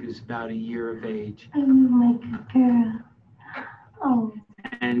baby, who's about a year of age. I'm like a girl. Oh.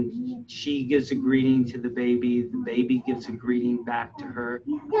 And she gives a greeting to the baby gives a greeting back to her.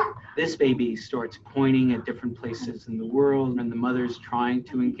 This baby starts pointing at different places in the world, and the mother's trying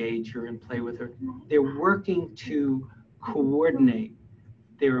to engage her and play with her. They're working to coordinate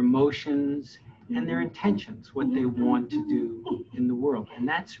their emotions and their intentions, what they want to do in the world. And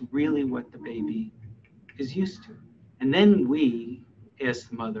that's really what the baby is used to. And then we ask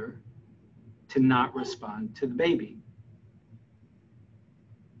the mother to not respond to the baby.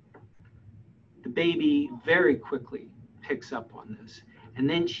 The baby very quickly picks up on this. And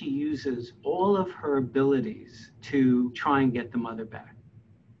then she uses all of her abilities to try and get the mother back.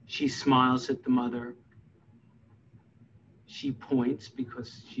 She smiles at the mother. She points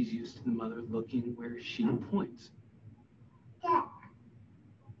because she's used to the mother looking where she points.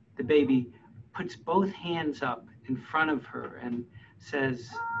 The baby puts both hands up in front of her and says,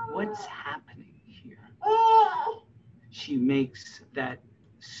 "What's happening here?" She makes that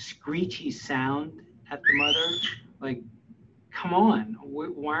screechy sound at the mother, like, "Come on,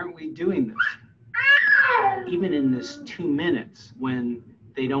 why aren't we doing this?" Even in this 2 minutes, when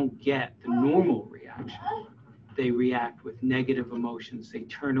they don't get the normal reaction, they react with negative emotions, they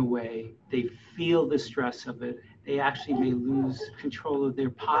turn away, they feel the stress of it, they actually may lose control of their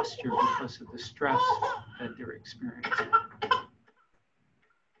posture because of the stress that they're experiencing.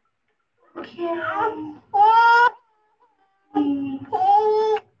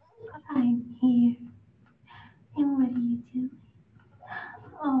 I'm here. And what are you doing?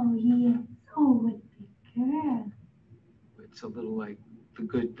 Oh, yes. Oh, what a girl. It's a little like the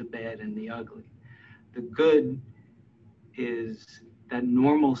good, the bad, and the ugly. The good is that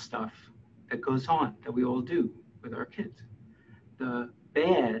normal stuff that goes on, that we all do with our kids. The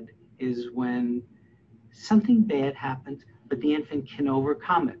bad is when something bad happens, but the infant can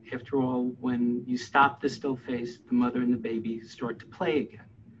overcome it. After all, when you stop the still face, the mother and the baby start to play again.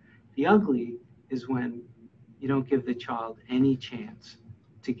 The ugly is when you don't give the child any chance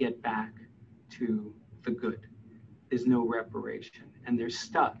to get back to the good. There's no reparation, and they're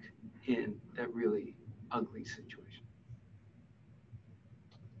stuck in that really ugly situation.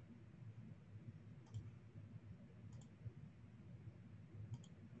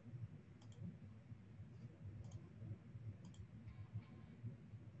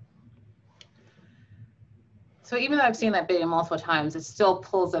 So even though I've seen that video multiple times, it still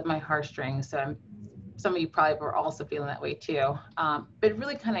pulls at my heartstrings. So some of you probably were also feeling that way too. But it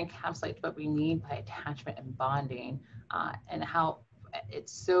really kind of encapsulates what we mean by attachment and bonding, and how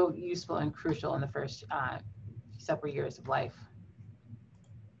it's so useful and crucial in the first several years of life.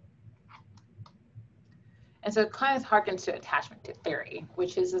 And so it kind of harkens to attachment theory,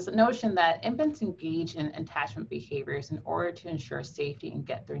 which is this notion that infants engage in attachment behaviors in order to ensure safety and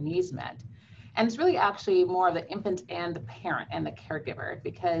get their needs met. And it's really actually more of the infant and the parent and the caregiver,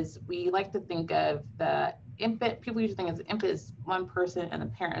 because we like to think of the infant, people usually think of the infant as one person and the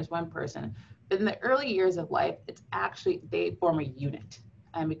parent as one person. But in the early years of life, it's actually, they form a unit,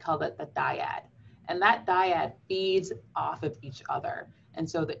 and we call that the dyad. And that dyad feeds off of each other. And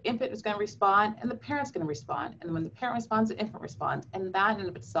so the infant is going to respond and the parent's going to respond. And when the parent responds, the infant responds. And that in and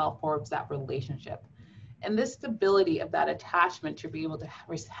of itself forms that relationship. And this stability of that attachment to be able to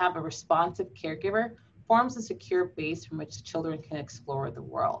have a responsive caregiver forms a secure base from which children can explore the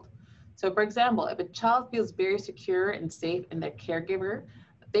world. So for example, if a child feels very secure and safe in their caregiver,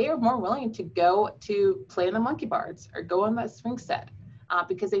 they are more willing to go to play in the monkey bars or go on that swing set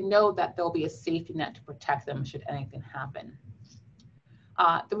because they know that there'll be a safety net to protect them should anything happen.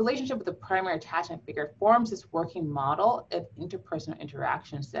 The relationship with the primary attachment figure forms this working model of interpersonal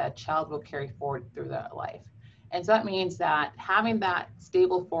interactions that a child will carry forward through their life. And so that means that having that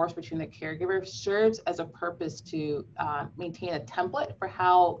stable force between the caregiver serves as a purpose to maintain a template for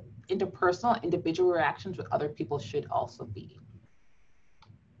how interpersonal, individual reactions with other people should also be.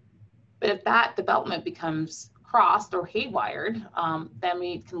 But if that development becomes crossed or haywired, then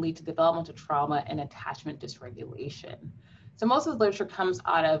it can lead to developmental trauma and attachment dysregulation. So most of the literature comes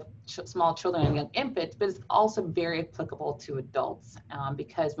out of small children and young infants, but it's also very applicable to adults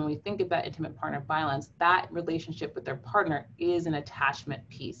because when we think about intimate partner violence, that relationship with their partner is an attachment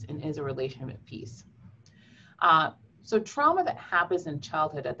piece and is a relationship piece. So trauma that happens in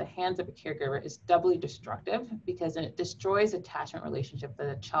childhood at the hands of a caregiver is doubly destructive because it destroys attachment relationship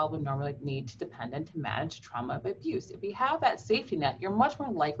that a child would normally need to depend on to manage trauma of abuse. If you have that safety net, you're much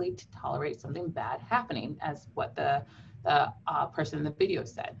more likely to tolerate something bad happening, as what the person in the video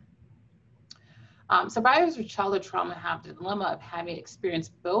said. Survivors of childhood trauma have the dilemma of having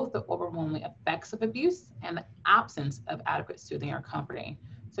experienced both the overwhelming effects of abuse and the absence of adequate soothing or comforting.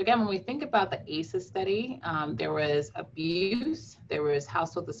 So again, when we think about the ACEs study, there was abuse, there was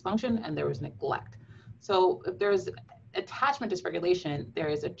household dysfunction, and there was neglect. So if there's attachment dysregulation, there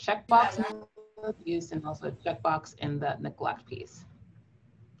is a checkbox in the abuse and also a checkbox in the neglect piece.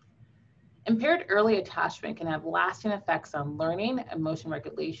 Impaired early attachment can have lasting effects on learning, emotion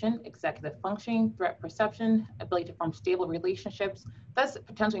regulation, executive functioning, threat perception, ability to form stable relationships, thus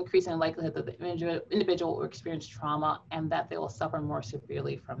potentially increasing the likelihood that the individual will experience trauma and that they will suffer more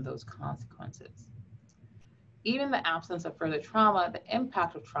severely from those consequences. Even in the absence of further trauma, the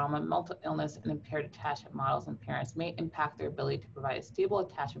impact of trauma, mental illness, and impaired attachment models in parents may impact their ability to provide a stable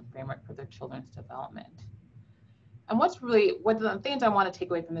attachment framework for their children's development. And what the things I want to take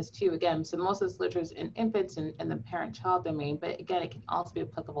away from this too, again, so most of this literature is in infants and the parent-child domain, but again, it can also be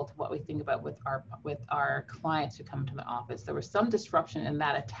applicable to what we think about with our clients who come to the office. There was some disruption in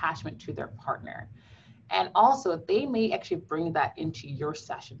that attachment to their partner. And also they may actually bring that into your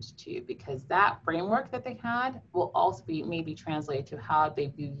sessions too, because that framework that they had will also be maybe translated to how they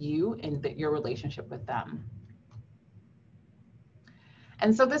view you and your relationship with them.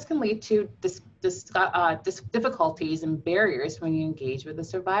 And so this can lead to difficulties and barriers when you engage with a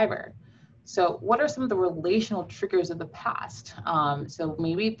survivor. So what are some of the relational triggers of the past? So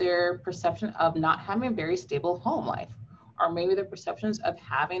maybe their perception of not having a very stable home life, or maybe their perceptions of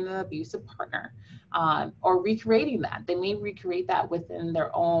having an abusive partner, or recreating that. They may recreate that within their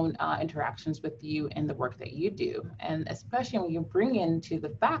own interactions with you and the work that you do. And especially when you bring into the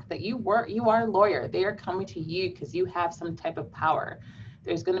fact that you are a lawyer, they are coming to you because you have some type of power.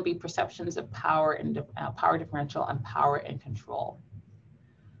 There's going to be perceptions of power and power differential and power and control.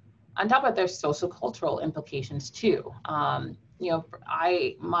 On top of it, there's social cultural implications too. You know,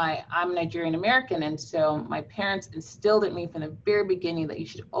 I'm Nigerian American, and so my parents instilled in me from the very beginning that you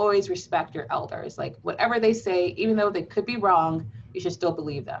should always respect your elders. Like whatever they say, even though they could be wrong, you should still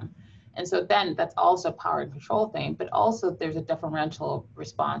believe them. And so then that's also a power and control thing, but also there's a differential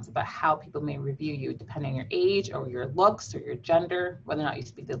response about how people may review you depending on your age or your looks or your gender, whether or not you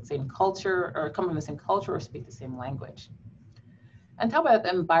speak the same culture or come from the same culture or speak the same language. On top of that,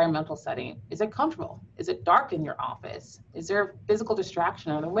 the environmental setting, is it comfortable? Is it dark in your office? Is there physical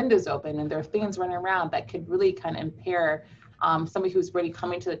distraction? Are the windows open and there are things running around that could really kind of impair somebody who's already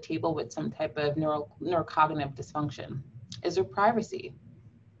coming to the table with some type of neurocognitive dysfunction? Is there privacy?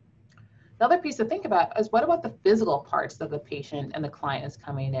 The other piece to think about is what about the physical parts that the patient and the client is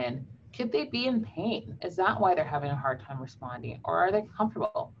coming in? Could they be in pain? Is that why they're having a hard time responding? Or are they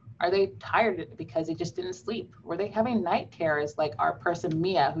comfortable? Are they tired because they just didn't sleep? Were they having night terrors like our person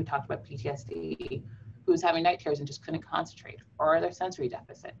Mia who talked about PTSD, who was having night terrors and just couldn't concentrate? Or are there sensory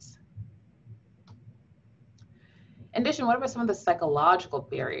deficits? In addition, what about some of the psychological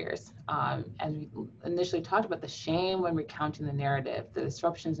barriers? As we initially talked about, the shame when recounting the narrative, the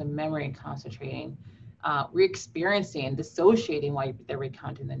disruptions in memory and concentrating, re-experiencing and dissociating while they're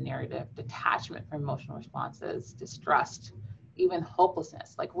recounting the narrative, detachment from emotional responses, distrust, even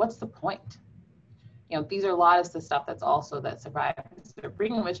hopelessness. Like, what's the point? You know, these are a lot of the stuff that's also that survivors are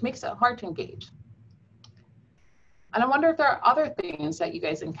bringing, which makes it hard to engage. And I wonder if there are other things that you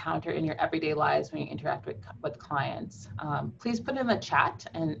guys encounter in your everyday lives when you interact with clients. Please put it in the chat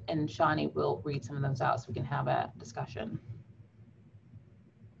and Shawnee will read some of those out so we can have a discussion.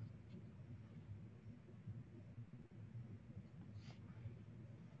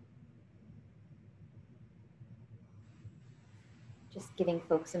 Just giving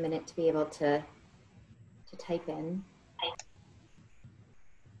folks a minute to be able to type in.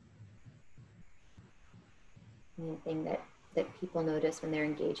 Anything that people notice when they're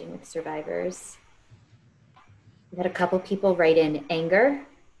engaging with survivors. We've had a couple people write in anger,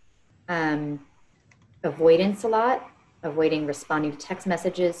 avoidance a lot, avoiding responding to text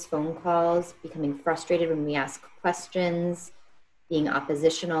messages, phone calls, becoming frustrated when we ask questions, being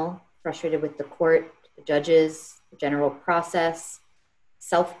oppositional, frustrated with the court, the judges, the general process,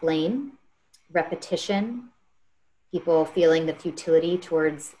 self-blame, repetition, people feeling the futility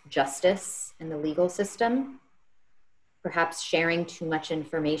towards justice in the legal system, perhaps sharing too much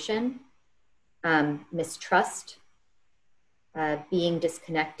information, mistrust, being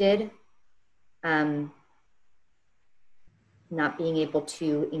disconnected, not being able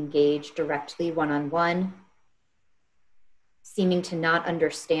to engage directly one-on-one, seeming to not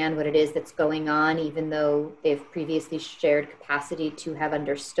understand what it is that's going on, even though they've previously shared capacity to have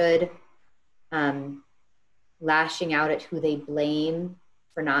understood, lashing out at who they blame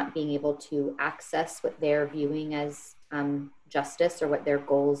for not being able to access what they're viewing as justice or what their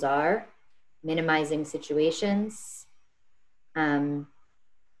goals are, minimizing situations. And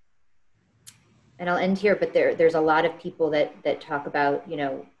I'll end here, but there's a lot of people that talk about, you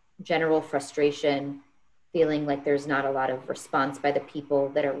know, general frustration, feeling like there's not a lot of response by the people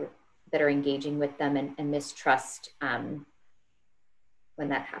that are engaging with them, and mistrust when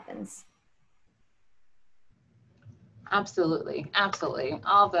that happens. Absolutely, absolutely,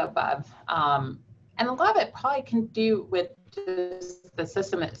 all of the above. And a lot of it probably can do with just the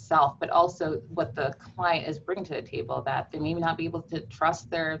system itself, but also what the client is bringing to the table, that they may not be able to trust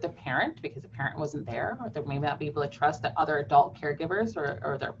their parent because the parent wasn't there, or they may not be able to trust the other adult caregivers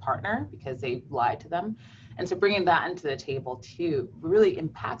or their partner because they lied to them. And so bringing that into the table too really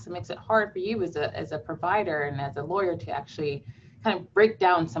impacts and makes it hard for you as a provider and as a lawyer to actually kind of break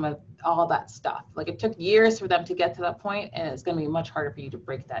down some of all that stuff. Like, it took years for them to get to that point, and it's going to be much harder for you to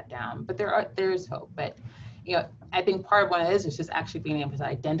break that down. But there's hope. But, you know, I think part of what it is just actually being able to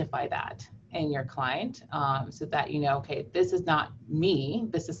identify that in your client, so that, you know, okay, this is not me.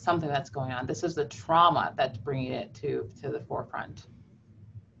 This is something that's going on. This is the trauma that's bringing it to the forefront.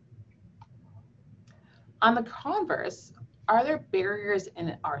 On the converse, are there barriers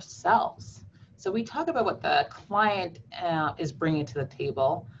in ourselves? So we talk about what the client is bringing to the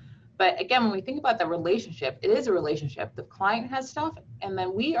table. But again, when we think about the relationship, it is a relationship. The client has stuff, and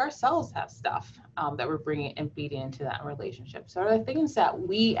then we ourselves have stuff that we're bringing and feeding into that relationship. So are there things that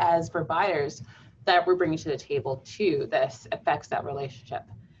we as providers that we're bringing to the table too that affects that relationship?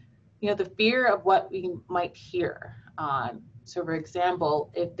 You know, the fear of what we might hear. So for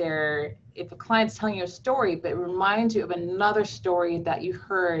example, if a client's telling you a story, but it reminds you of another story that you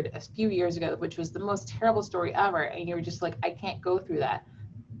heard a few years ago, which was the most terrible story ever, and you're just like, I can't go through that.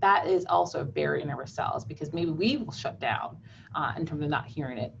 That is also a barrier in ourselves, because maybe we will shut down in terms of not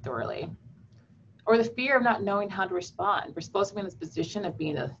hearing it thoroughly. Or the fear of not knowing how to respond. We're supposed to be in this position of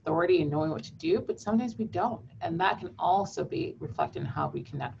being an authority and knowing what to do, but sometimes we don't. And that can also be reflected in how we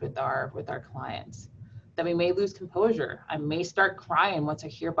connect with our clients. That we may lose composure. I may start crying once I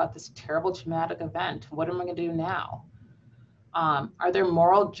hear about this terrible traumatic event. What am I going to do now? Are there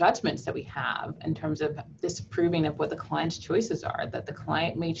moral judgments that we have in terms of disapproving of what the client's choices are? That the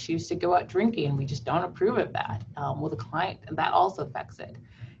client may choose to go out drinking and we just don't approve of that. Well, the client, that also affects it.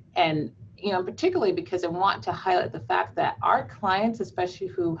 And, you know, particularly because I want to highlight the fact that our clients, especially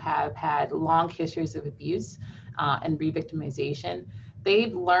who have had long histories of abuse and re-victimization,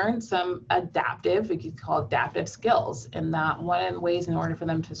 they've learned some adaptive, we could call adaptive skills. And that one of the ways in order for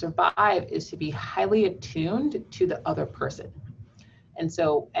them to survive is to be highly attuned to the other person.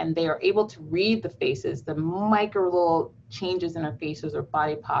 And they are able to read the faces, the micro little changes in our faces or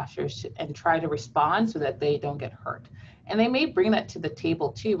body postures, and try to respond so that they don't get hurt. And they may bring that to the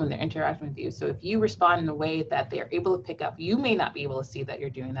table too when they're interacting with you. So if you respond in a way that they're able to pick up, you may not be able to see that you're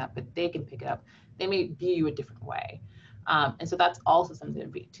doing that, but they can pick it up. They may view you a different way. And so that's also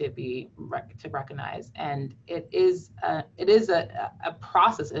something to recognize. And it is a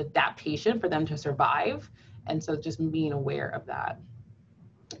process, an adaptation for them to survive. And so just being aware of that.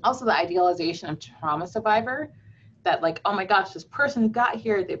 Also, the idealization of trauma survivor, that like, oh my gosh, this person got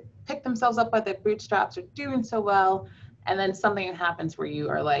here, they picked themselves up by their bootstraps, are doing so well. And then something happens where you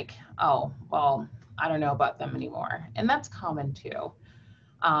are like, oh, well, I don't know about them anymore. And that's common too.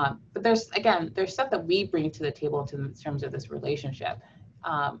 But there's stuff that we bring to the table in terms of this relationship.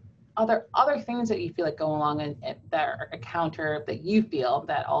 Other things that you feel like go along and that are a counter that you feel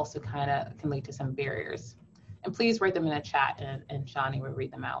that also kind of can lead to some barriers. And please write them in a chat, and Shani will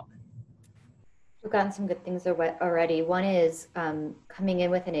read them out. We've gotten some good things already. One is coming in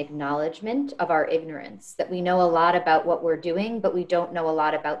with an acknowledgement of our ignorance, that we know a lot about what we're doing, but we don't know a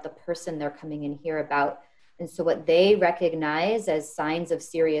lot about the person they're coming in here about. And so what they recognize as signs of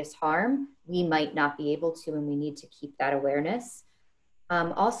serious harm, we might not be able to, and we need to keep that awareness.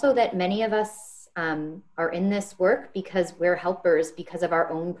 Also that many of us are in this work because we're helpers because of our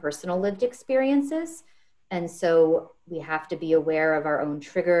own personal lived experiences. And so we have to be aware of our own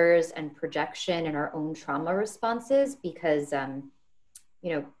triggers and projection and our own trauma responses, because,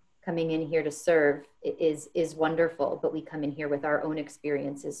 you know, coming in here to serve is wonderful, but we come in here with our own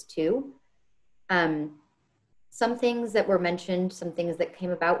experiences too. Some things that were mentioned, some things that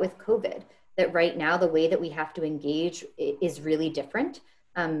came about with COVID, that right now the way that we have to engage is really different.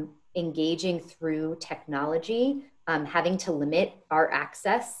 Engaging through technology, having to limit our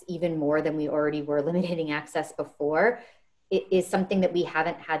access even more than we already were limiting access before, it is something that we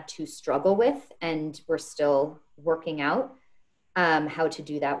haven't had to struggle with, and we're still working out how to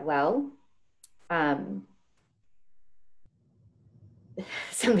do that well.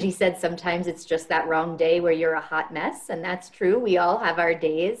 Somebody said sometimes it's just that wrong day where you're a hot mess, and that's true. We all have our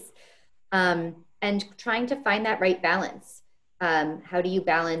days. and trying to find that right balance. How do you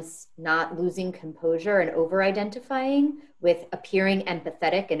balance not losing composure and over-identifying with appearing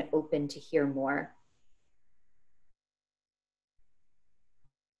empathetic and open to hear more?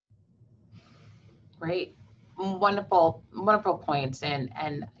 Great. Wonderful, wonderful points. And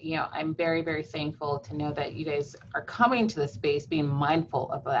you know, I'm very, very thankful to know that you guys are coming to the space being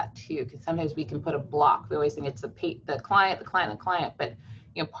mindful of that too, because sometimes we can put a block. We always think it's the client, the client, the client, but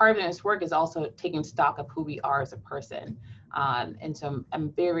you know, part of this work is also taking stock of who we are as a person. And so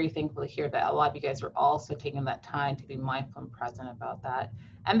I'm very thankful to hear that a lot of you guys are also taking that time to be mindful and present about that.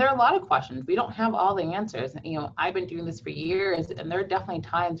 And there are a lot of questions. We don't have all the answers. You know, I've been doing this for years, and there are definitely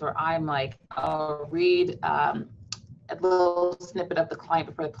times where I'm like, I'll read a little snippet of the client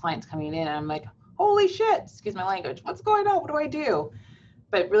before the client's coming in, and I'm like, holy shit, excuse my language, what's going on? What do I do?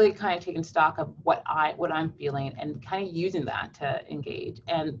 But really kind of taking stock of what I'm feeling and kind of using that to engage.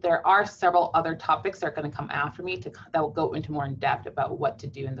 And there are several other topics that are going to come after me that will go into more in depth about what to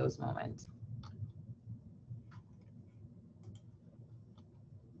do in those moments.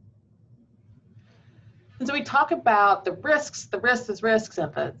 And so we talk about the risks and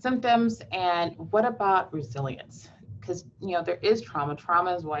the symptoms, and what about resilience? Because you know, there is trauma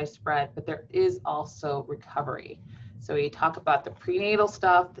is widespread, but there is also recovery. So we talk about the prenatal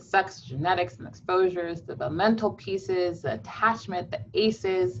stuff, the sex, genetics, and exposures, the mental pieces, the attachment, the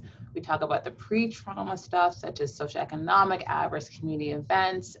ACEs. We talk about the pre-trauma stuff, such as socioeconomic, adverse community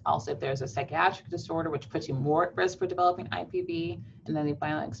events. Also, if there's a psychiatric disorder, which puts you more at risk for developing IPV, and then the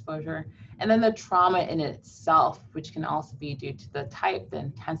violent exposure. And then the trauma in itself, which can also be due to the type, the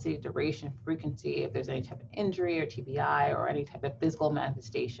intensity, duration, frequency, if there's any type of injury or TBI or any type of physical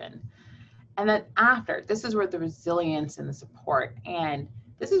manifestation. And then after, this is where the resilience and the support, and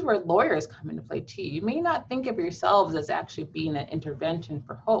this is where lawyers come into play too. You may not think of yourselves as actually being an intervention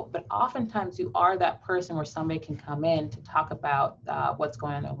for hope, but oftentimes you are that person where somebody can come in to talk about what's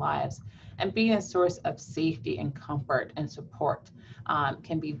going on in their lives, and being a source of safety and comfort and support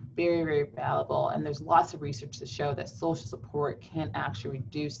can be very, very valuable. And there's lots of research to show that social support can actually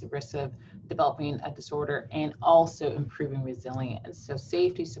reduce the risk of developing a disorder and also improving resilience. So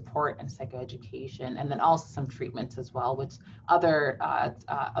safety, support, and psychoeducation, and then also some treatments as well, which other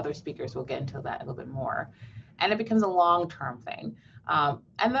speakers will get into that a little bit more. And it becomes a long-term thing.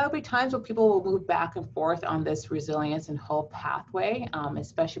 And there'll be times where people will move back and forth on this resilience and hope pathway,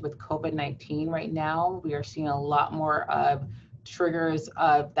 especially with COVID-19 right now. We are seeing a lot more of triggers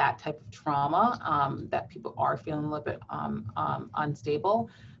of that type of trauma, that people are feeling a little bit unstable,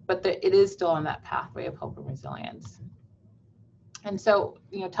 but it is still on that pathway of hope and resilience. And so,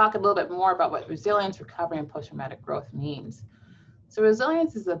 you know, talk a little bit more about what resilience, recovery, and post-traumatic growth means. So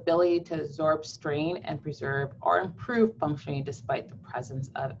resilience is the ability to absorb strain and preserve or improve functioning despite the presence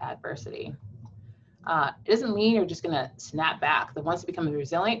of adversity. It doesn't mean you're just going to snap back. That once you become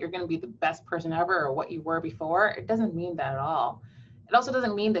resilient, you're going to be the best person ever or what you were before. It doesn't mean that at all. It also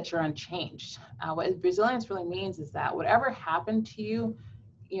doesn't mean that you're unchanged. What resilience really means is that whatever happened to you,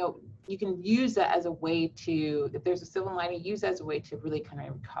 you know, you can use that as a way to, if there's a silver lining, use that as a way to really kind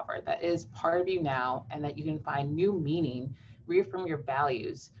of recover. That is part of you now, and that you can find new meaning, reaffirm your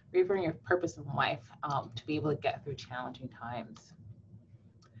values, reaffirm your purpose in life, to be able to get through challenging times.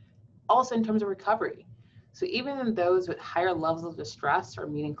 Also in terms of recovery. So even in those with higher levels of distress or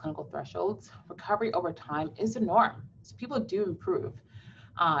meeting clinical thresholds, recovery over time is the norm. So people do improve.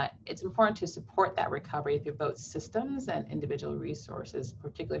 It's important to support that recovery through both systems and individual resources,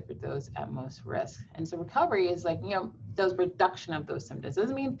 particularly for those at most risk. And so recovery is like, you know, those reduction of those symptoms. It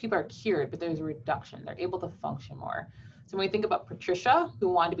doesn't mean people are cured, but there's a reduction. They're able to function more. So when we think about Patricia, who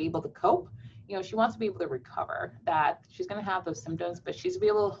wanted to be able to cope, you know, she wants to be able to recover, that she's going to have those symptoms, but she's to be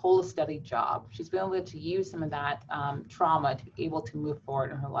able to hold a steady job. She's be able to use some of that trauma to be able to move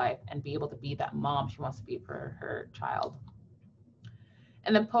forward in her life and be able to be that mom she wants to be for her child.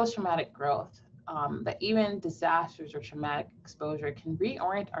 And then post-traumatic growth, that even disasters or traumatic exposure can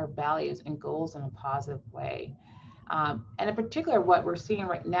reorient our values and goals in a positive way. And in particular, what we're seeing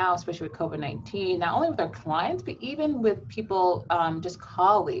right now, especially with COVID-19, not only with our clients, but even with people, just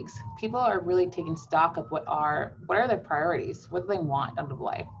colleagues, people are really taking stock of what are their priorities, what do they want out of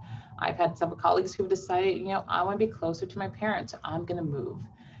life. I've had several colleagues who've decided, you know, I want to be closer to my parents, so I'm going to move.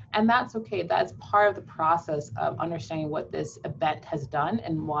 And that's okay. That's part of the process of understanding what this event has done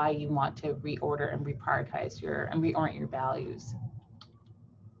and why you want to reorder and reprioritize and reorient your values.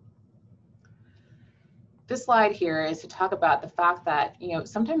 This slide here is to talk about the fact that, you know,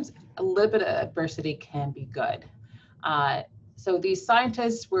 sometimes a little bit of adversity can be good. So these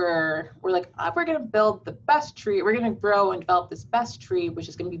scientists were like, we're going to build the best tree. We're going to grow and develop this best tree, which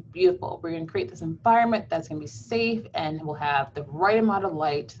is going to be beautiful. We're going to create this environment that's going to be safe and will have the right amount of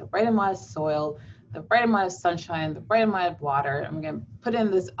light, the right amount of soil, the right amount of sunshine, the right amount of water. And we're going to put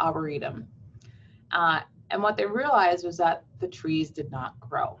in this arboretum. And what they realized was that the trees did not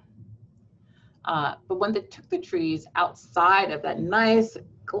grow. But when they took the trees outside of that nice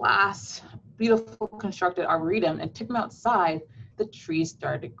glass, beautiful constructed arboretum and took them outside, the trees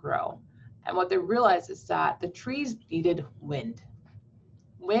started to grow. And what they realized is that the trees needed wind.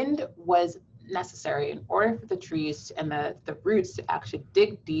 Wind was necessary in order for the trees and the roots to actually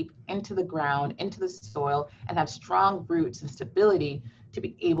dig deep into the ground, into the soil, and have strong roots and stability to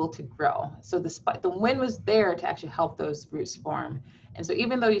be able to grow. So the wind was there to actually help those roots form. And so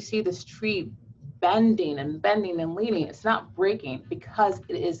even though you see this tree bending and leaning, it's not breaking because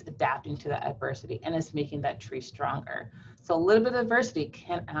it is adapting to that adversity and it's making that tree stronger. So a little bit of adversity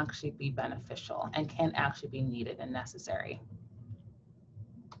can actually be beneficial and can actually be needed and necessary.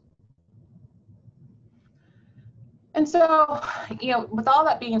 And so, with all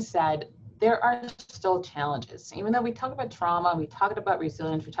that being said, there are still challenges. Even though we talk about trauma, we talk about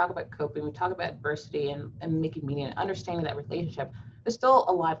resilience, we talk about coping, we talk about adversity and making meaning and understanding that relationship, there's still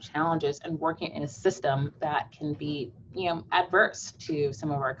a lot of challenges in working in a system that can be, adverse to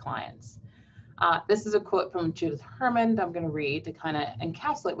some of our clients. This is a quote from Judith Herman that I'm going to read to kind of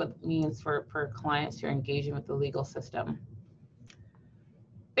encapsulate what it means for clients who are engaging with the legal system.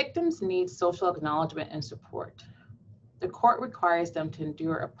 Victims need social acknowledgement and support. The court requires them to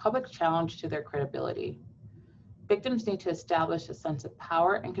endure a public challenge to their credibility. Victims need to establish a sense of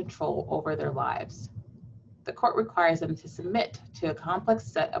power and control over their lives. The court requires them to submit to a complex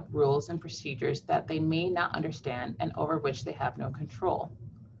set of rules and procedures that they may not understand and over which they have no control.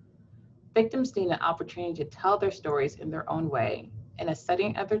 Victims need an opportunity to tell their stories in their own way, in a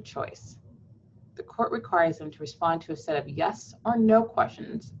setting of their choice. The court requires them to respond to a set of yes or no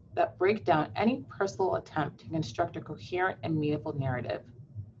questions that break down any personal attempt to construct a coherent and meaningful narrative.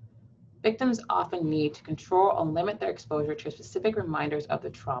 Victims often need to control and limit their exposure to specific reminders of the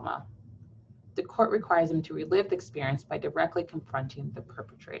trauma. The court requires them to relive the experience by directly confronting the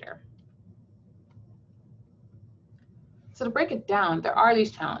perpetrator. So to break it down, there are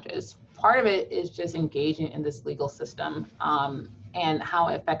these challenges. Part of it is just engaging in this legal system and how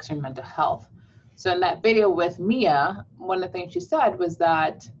it affects your mental health. So in that video with Mia, one of the things she said was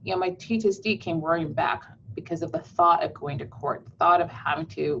that, my PTSD came roaring back because of the thought of going to court, the thought of having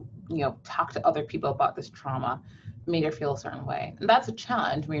to, talk to other people about this trauma made her feel a certain way. And that's a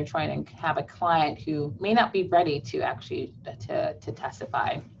challenge when you're trying to have a client who may not be ready to actually to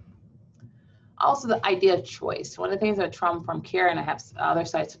testify. Also, the idea of choice. One of the things about trauma-informed care, and I have other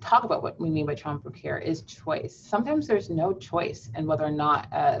sites to talk about what we mean by trauma-informed care, is choice. Sometimes there's no choice in whether or not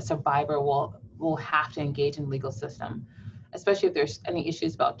a survivor will have to engage in the legal system, especially if there's any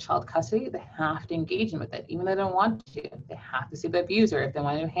issues about child custody. They have to engage in with it, even though they don't want to. They have to see the abuser if they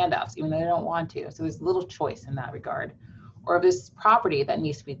want to do handoffs, even though they don't want to. So there's little choice in that regard. Or if there's property that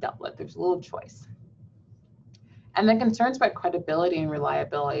needs to be dealt with, there's little choice. And then concerns about credibility and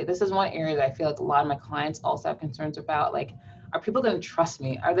reliability. This is one area that I feel like a lot of my clients also have concerns about, like, are people going to trust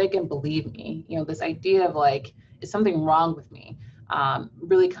me? Are they going to believe me? This idea of like, is something wrong with me?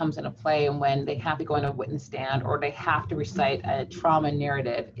 Really comes into play when they have to go on a witness stand or they have to recite a trauma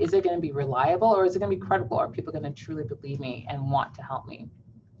narrative. Is it going to be reliable or is it going to be credible? Are people going to truly believe me and want to help me?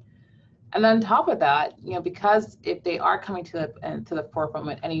 And then on top of that, because if they are coming to the forefront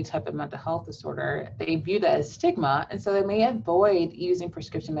with any type of mental health disorder, they view that as stigma, and so they may avoid using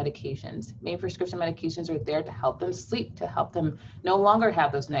prescription medications. Maybe prescription medications are there to help them sleep, to help them no longer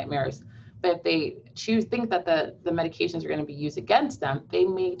have those nightmares. But if they think that the medications are going to be used against them, they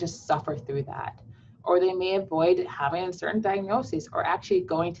may just suffer through that. Or they may avoid having certain diagnoses or actually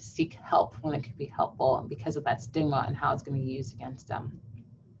going to seek help when it could be helpful because of that stigma and how it's going to be used against them.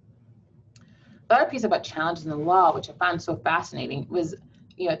 The other piece about challenges in the law, which I found so fascinating, was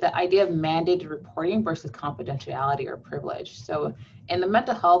the idea of mandated reporting versus confidentiality or privilege. So in the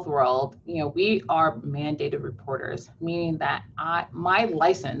mental health world, we are mandated reporters, meaning that my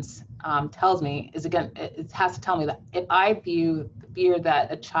license tells me it has to tell me that if I fear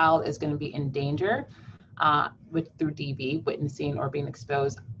that a child is going to be in danger through DV, witnessing or being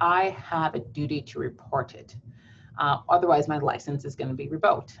exposed, I have a duty to report it. Otherwise, my license is going to be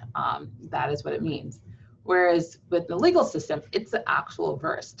revoked. That is what it means. Whereas with the legal system, it's the actual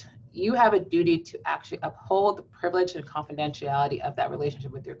reverse. You have a duty to actually uphold the privilege and confidentiality of that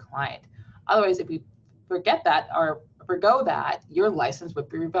relationship with your client. Otherwise, if you forget that or forgo that, your license would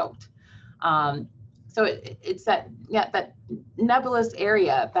be revoked. So it's that, yeah, that nebulous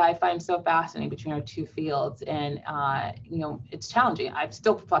area that I find so fascinating between our two fields. And, you know, it's challenging. I'm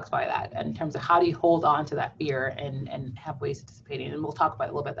still perplexed by that in terms of how do you hold on to that fear and have ways of dissipating. And we'll talk about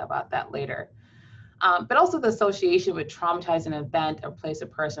a little bit about that later. But also the association with traumatizing event or place or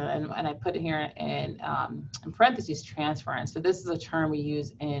person. And I put it here in parentheses, transference. So this is a term we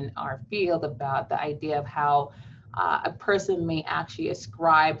use in our field about the idea of how a person may actually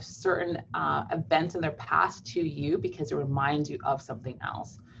ascribe certain events in their past to you because it reminds you of something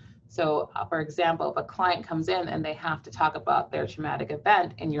else. So for example, if a client comes in and they have to talk about their traumatic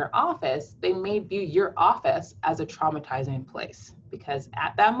event in your office, they may view your office as a traumatizing place because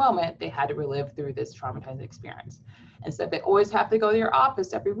at that moment they had to relive through this traumatizing experience. And so if they always have to go to your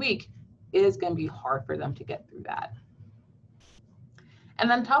office every week, it is going to be hard for them to get through that.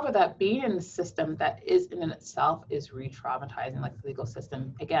 And on top of that, being in a system that is in itself is re-traumatizing, like the legal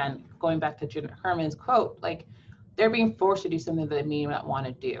system. Again, going back to Jim Herman's quote, like they're being forced to do something that they may not want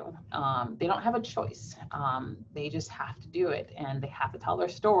to do. They don't have a choice. They just have to do it, and they have to tell their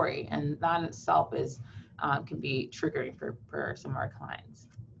story. And that in itself is can be triggering for some of our clients.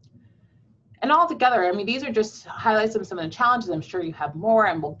 And altogether, I mean, these are just highlights of some of the challenges. I'm sure you have more,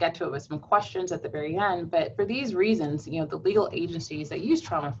 and we'll get to it with some questions at the very end. But for these reasons, you know, the legal agencies that use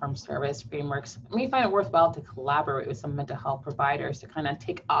trauma-informed service frameworks may find it worthwhile to collaborate with some mental health providers to kind of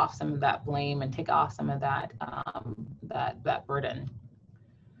take off some of that blame and take off some of that that burden.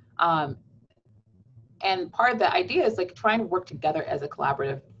 And part of the idea is like trying to work together as a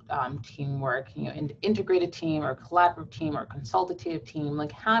collaborative teamwork, you know, integrated team or collaborative team or consultative team,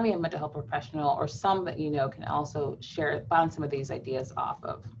 like having a mental health professional or some that you know can also bounce some of these ideas off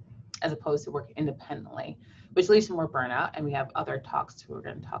of, as opposed to working independently, which leads to more burnout. And we have other talks too, we're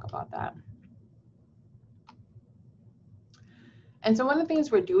going to talk about that. And so one of the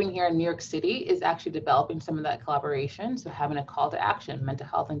things we're doing here in New York City is actually developing some of that collaboration. So having a call to action, mental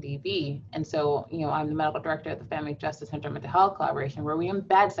health and DV. And so, you know, I'm the medical director at the Family Justice Center Mental Health Collaboration, where we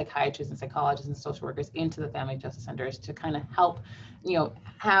embed psychiatrists and psychologists and social workers into the Family Justice Centers to kind of help, you know,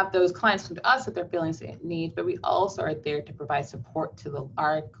 have those clients come to us with their feelings and needs, but we also are there to provide support to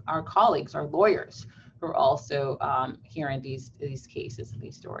our colleagues, our lawyers, who are also hearing these cases and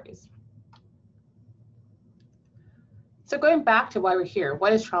these stories. So going back to why we're here,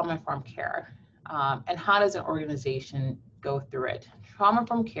 what is trauma-informed care? And how does an organization go through it?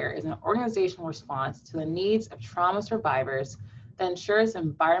 Trauma-informed care is an organizational response to the needs of trauma survivors that ensures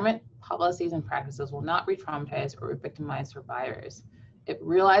environment, policies, and practices will not re-traumatize or re-victimize survivors. It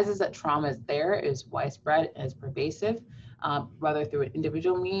realizes that trauma is there, is widespread, and is pervasive, whether through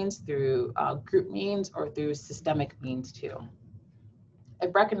individual means, through group means, or through systemic means too. It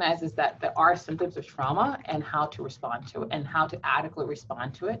recognizes that there are symptoms of trauma and how to respond to it and how to adequately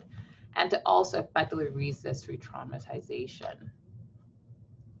respond to it, and to also effectively resist re-traumatization.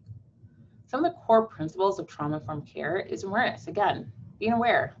 Some of the core principles of trauma-informed care is awareness. Again, being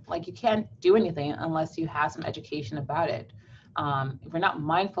aware, like you can't do anything unless you have some education about it. If you're not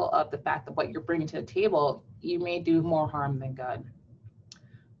mindful of the fact that what you're bringing to the table, you may do more harm than good.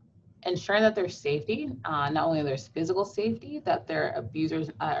 Ensuring that there's safety, not only there's physical safety, that their abusers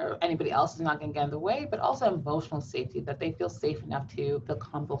or anybody else is not going to get in the way, but also emotional safety, that they feel safe enough to feel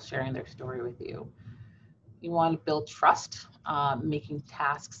comfortable sharing their story with you. You want to build trust, making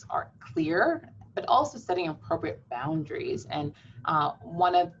tasks are clear, but also setting appropriate boundaries. And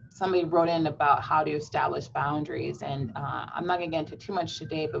somebody wrote in about how to establish boundaries, and I'm not going to get into too much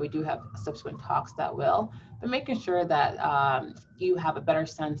today, but we do have subsequent talks that will. But making sure that you have a better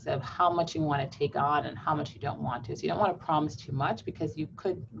sense of how much you want to take on and how much you don't want to. So you don't want to promise too much because you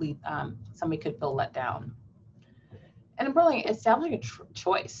could lead, somebody could feel let down. And importantly, establishing a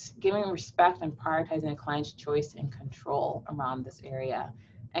choice, giving respect and prioritizing a client's choice and control around this area,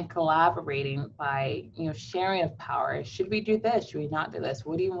 and collaborating by, you know, sharing of power. Should we do this? Should we not do this?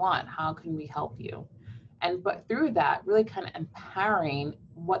 What do you want? How can we help you? And but through that, really kind of empowering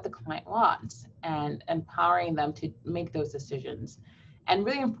what the client wants and empowering them to make those decisions, and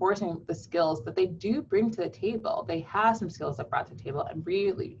really enforcing the skills that they do bring to the table. They have some skills that brought to the table, and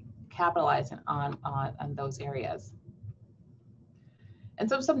really capitalizing on those areas. And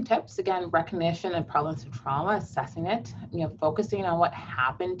so some tips, again, recognition and prevalence of trauma, assessing it, you know, focusing on what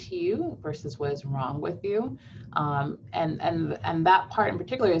happened to you versus what is wrong with you. And that part in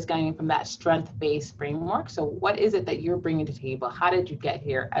particular is going from that strength-based framework. So what is it that you're bringing to the table? How did you get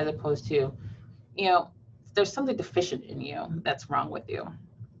here? As opposed to, you know, there's something deficient in you that's wrong with you.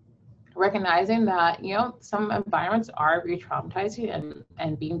 Recognizing that, you know, some environments are re-traumatizing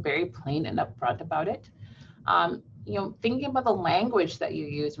and being very plain and upfront about it. thinking about the language that you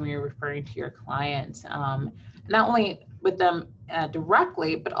use when you're referring to your clients, not only with them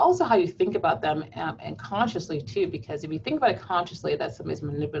directly, but also how you think about them and consciously too, because if you think about it consciously that somebody's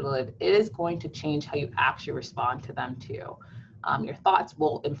manipulative, it is going to change how you actually respond to them too. Your thoughts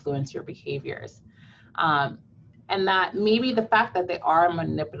will influence your behaviors. And that maybe the fact that they are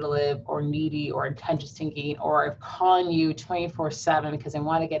manipulative or needy or attention seeking or calling you 24/7 because they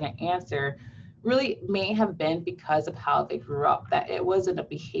want to get an answer really may have been because of how they grew up, that it wasn't a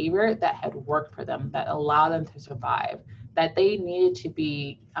behavior that had worked for them, that allowed them to survive, that they needed to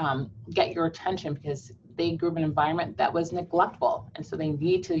be, get your attention because they grew up in an environment that was neglectful. And so they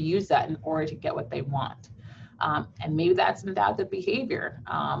need to use that in order to get what they want. And maybe that's an adaptive behavior,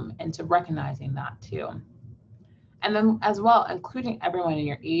 and so recognizing that too. And then as well, including everyone in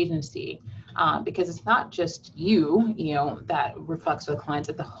your agency, because it's not just you, that reflects with clients,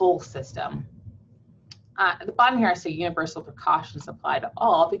 it's the whole system. At the bottom here, I say universal precautions apply to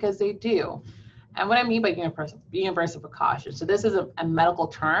all, because they do. And what I mean by universal precautions, so this is a medical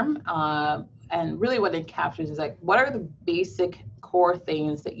term, and really what it captures is like, what are the basic core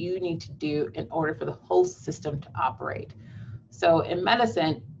things that you need to do in order for the whole system to operate? So in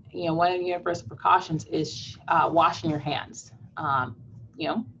medicine, one of the universal precautions is washing your hands.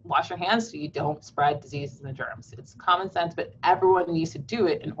 Wash your hands so you don't spread diseases and germs. It's common sense, but everyone needs to do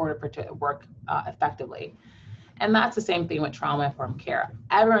it in order for it to work effectively. And that's the same thing with trauma-informed care.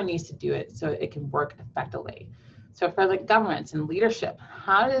 Everyone needs to do it so it can work effectively. So for the governments and leadership,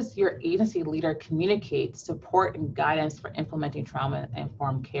 how does your agency leader communicate support and guidance for implementing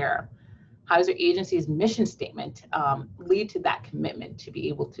trauma-informed care? How does your agency's mission statement lead to that commitment to be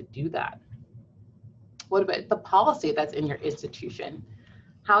able to do that? What about the policy that's in your institution?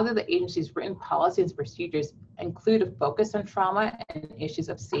 How do the agency's written policies and procedures include a focus on trauma and issues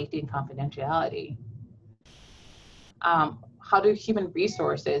of safety and confidentiality? How do human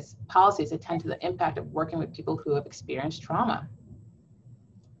resources policies attend to the impact of working with people who have experienced trauma?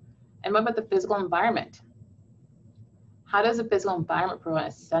 And what about the physical environment? How does the physical environment provide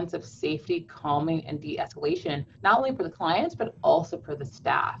a sense of safety, calming, and de-escalation, not only for the clients, but also for the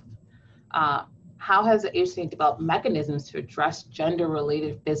staff? How has the agency developed mechanisms to address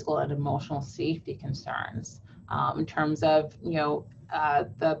gender-related physical and emotional safety concerns in terms of,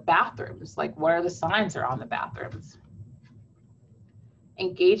 the bathrooms? Like, what are the signs that are on the bathrooms?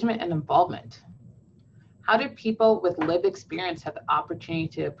 Engagement and involvement. How do people with lived experience have the opportunity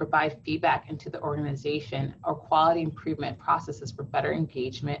to provide feedback into the organization or quality improvement processes for better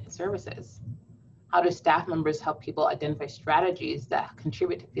engagement and services? How do staff members help people identify strategies that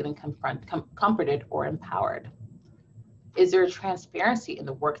contribute to feeling comforted or empowered? Is there transparency in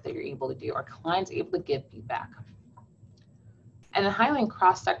the work that you're able to do? Are clients able to give feedback? And then highlighting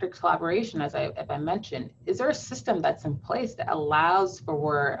cross-sector collaboration, as I mentioned, is there a system that's in place that allows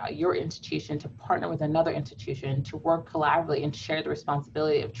for your institution to partner with another institution to work collaboratively and share the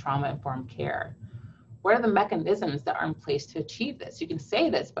responsibility of trauma-informed care? What are the mechanisms that are in place to achieve this? You can say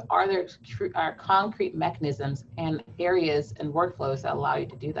this, but are there concrete mechanisms and areas and workflows that allow you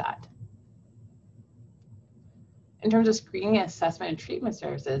to do that? In terms of screening, assessment, and treatment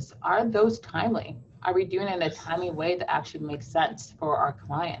services, are those timely? Are we doing it in a timely way that actually makes sense for our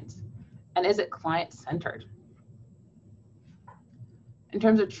clients? And is it client-centered? In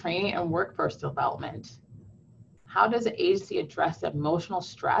terms of training and workforce development, how does the agency address the emotional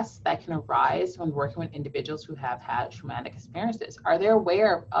stress that can arise when working with individuals who have had traumatic experiences? Are they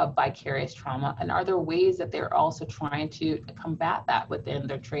aware of vicarious trauma, and are there ways that they're also trying to combat that within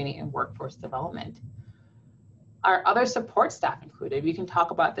their training and workforce development? Are other support staff included? We can talk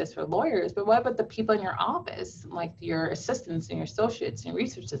about this for lawyers, but what about the people in your office, like your assistants and your associates and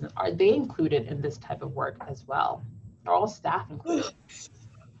research assistants? Are they included in this type of work as well? Are all staff included?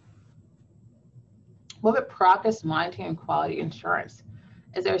 What about progress monitoring and quality assurance?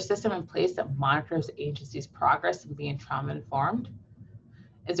 Is there a system in place that monitors the agency's progress in being trauma informed?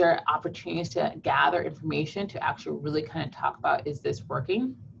 Is there opportunities to gather information to actually really kind of talk about, is this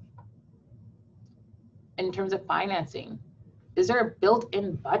working? In terms of financing, is there a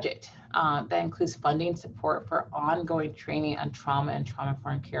built-in budget that includes funding support for ongoing training on trauma and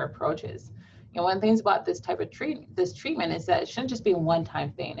trauma-informed care approaches? One of the things about this type of treatment is that it shouldn't just be a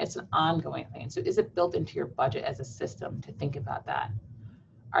one-time thing, it's an ongoing thing. So is it built into your budget as a system to think about that?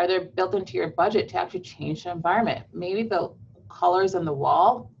 Are they built into your budget to actually change the environment? Maybe the colors on the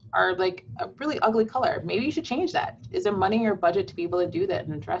wall are like a really ugly color. Maybe you should change that. Is there money in your budget to be able to do that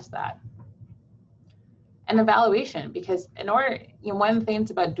and address that? and evaluation, because in order, one of the things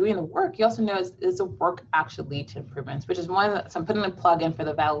about doing the work, you also know is the work actually lead to improvements, which is one that, so I'm putting a plug in for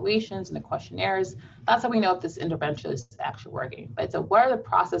the evaluations and the questionnaires. That's how we know if this intervention is actually working. But so what are the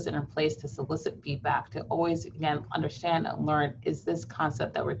processes in place to solicit feedback, to always, again, understand and learn, is this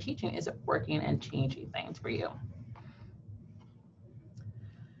concept that we're teaching, is it working and changing things for you?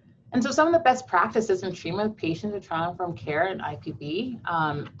 And so some of the best practices in treatment with patients with trauma-informed care and IPV,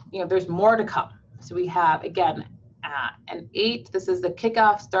 there's more to come. So we have, again, this is the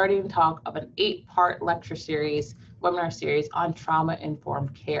kickoff starting talk of an 8-part lecture series, webinar series on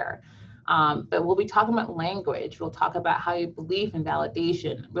trauma-informed care. But we'll be talking about language. We'll talk about how you believe in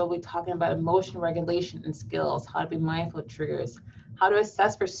validation. We'll be talking about emotional regulation and skills, how to be mindful of triggers, how to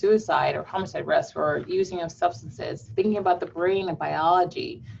assess for suicide or homicide risk or using of substances, thinking about the brain and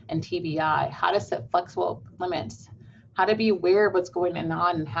biology and TBI, how to set flexible limits, how to be aware of what's going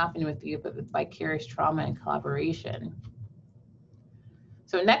on and happening with you with vicarious trauma and collaboration.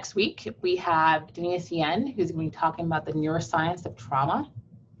 So next week, we have Denise Yen, who's going to be talking about the neuroscience of trauma.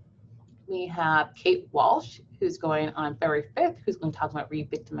 We have Kate Walsh, who's going on February 5th, who's going to talk about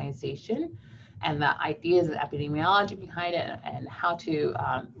re-victimization and the ideas and epidemiology behind it and how to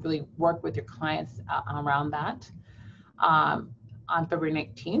really work with your clients around that. On February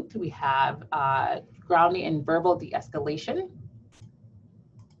 19th, we have grounding in verbal de-escalation.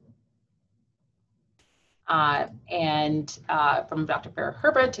 From Dr. Farrah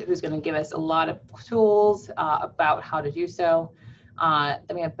Herbert, who's going to give us a lot of tools about how to do so.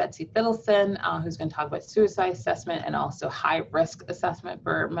 Then we have Betsy Fiddleson, who's going to talk about suicide assessment and also high risk assessment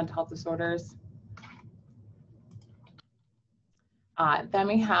for mental health disorders. Then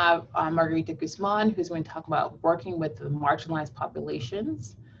we have Margarita Guzman, who's going to talk about working with the marginalized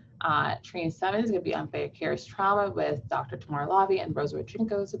populations. Training 7 is going to be on vicarious trauma with Dr. Tamara Lavi and Rosa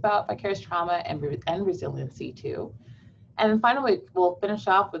Rodrigo about vicarious trauma and resiliency too. And then finally, we'll finish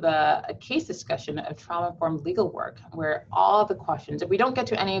off with a case discussion of trauma-informed legal work, where all the questions, if we don't get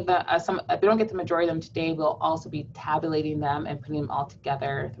to any of the, if we don't get the majority of them today, we'll also be tabulating them and putting them all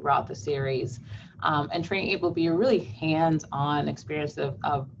together throughout the series. And Training 8 will be a really hands-on experience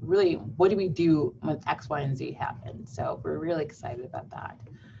of really, what do we do when X, Y, and Z happen? So we're really excited about that.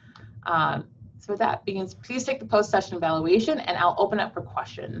 So with that begins, please take the post-session evaluation and I'll open up for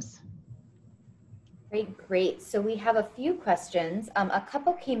questions. Great. So we have a few questions. A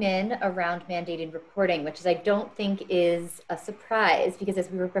couple came in around mandated reporting, which I don't think is a surprise, because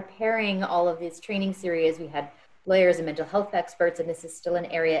as we were preparing all of these training series, we had lawyers and mental health experts, and this is still an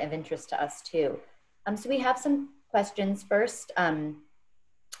area of interest to us too. So we have some questions. First,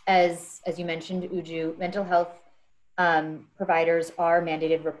 as you mentioned, Uju, mental health providers are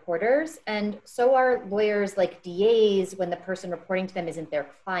mandated reporters, and so are lawyers like DAs when the person reporting to them isn't their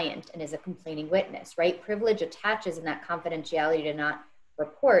client and is a complaining witness, right? Privilege attaches, and that confidentiality to not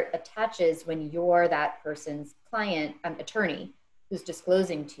report attaches when you're that person's client, attorney who's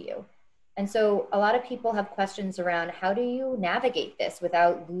disclosing to you. And so a lot of people have questions around, how do you navigate this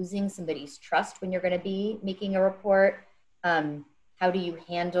without losing somebody's trust when you're going to be making a report? How do you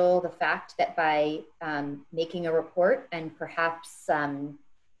handle the fact that by making a report and perhaps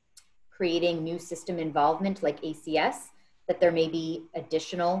creating new system involvement like ACS, that there may be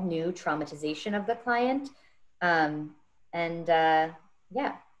additional new traumatization of the client? Yeah,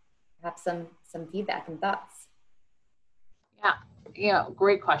 perhaps some feedback and thoughts. Yeah,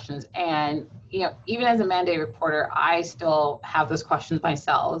 great questions. And even as a mandated reporter, I still have those questions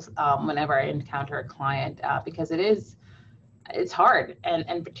myself whenever I encounter a client, because it's hard,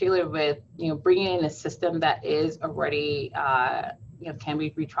 and particularly with bringing in a system that is already can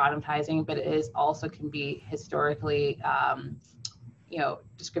be re-traumatizing, but it is also can be historically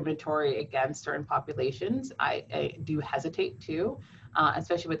discriminatory against certain populations. I do hesitate too,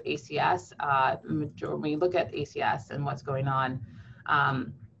 especially with ACS. When you look at ACS and what's going on,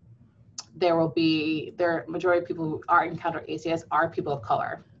 majority of people who are encounter ACS are people of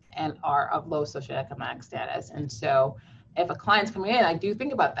color and are of low socioeconomic status, and so if a client's coming in, I do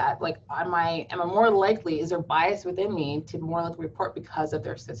think about that. Like, am I more likely, is there bias within me to more likely report because of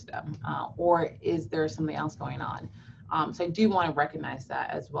their system? Or is there something else going on? So I do want to recognize that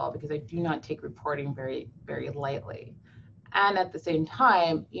as well, because I do not take reporting very, very lightly. And at the same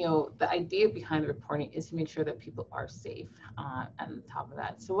time, the idea behind the reporting is to make sure that people are safe on top of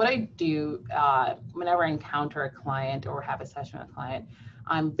that. So what I do whenever I encounter a client or have a session with a client,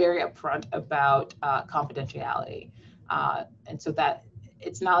 I'm very upfront about confidentiality. And so that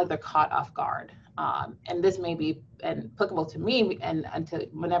it's not like they're caught off guard. And this may be applicable to me and to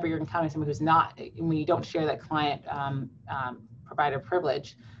whenever you're encountering someone who's not, when you don't share that client provider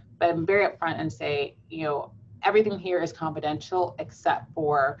privilege, but I'm very upfront and say, you know, everything here is confidential except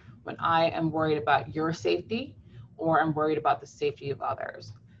for when I am worried about your safety or I'm worried about the safety of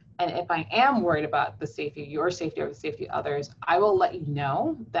others. And if I am worried about the safety, your safety or the safety of others, I will let you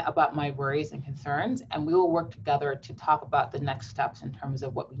know that about my worries and concerns, and we will work together to talk about the next steps in terms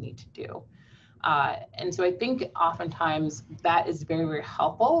of what we need to do. And so I think oftentimes that is very, very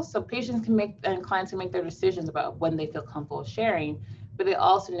helpful. So patients can make, and clients can make their decisions about when they feel comfortable sharing, but they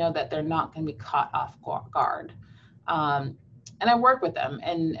also know that they're not going to be caught off guard. And I work with them,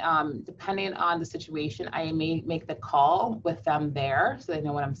 and depending on the situation, I may make the call with them there so they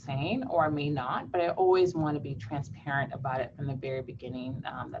know what I'm saying, or I may not, but I always want to be transparent about it from the very beginning,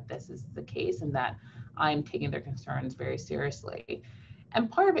 that this is the case and that I'm taking their concerns very seriously.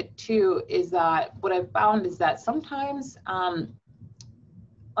 And part of it too is that what I've found is that sometimes,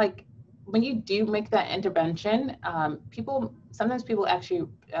 like when you do make that intervention, sometimes people actually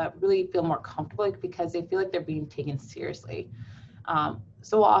really feel more comfortable, like, because they feel like they're being taken seriously.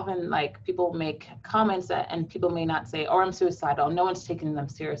 So often, like, people make comments that, and people may not say, "Oh, I'm suicidal." No one's taking them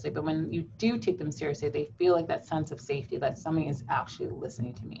seriously. But when you do take them seriously, they feel like that sense of safety, that somebody is actually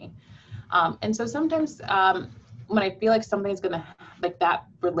listening to me. And so sometimes when I feel like something's gonna, like that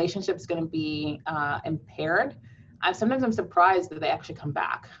relationship's gonna be impaired, sometimes I'm surprised that they actually come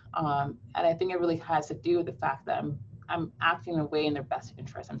back. And I think it really has to do with the fact that I'm acting in a way in their best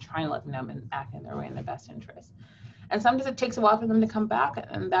interest. I'm trying to let them know I'm acting in their way in their best interest. And sometimes it takes a while for them to come back,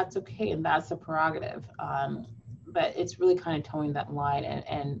 and that's okay, and that's a prerogative. But it's really kind of towing that line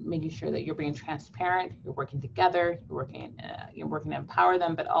and making sure that you're being transparent, you're working together, you're working to empower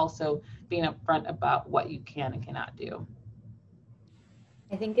them, but also being upfront about what you can and cannot do.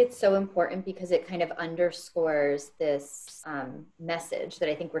 I think it's so important because it kind of underscores this message that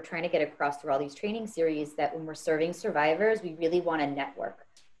I think we're trying to get across through all these training series, that when we're serving survivors, we really want a network.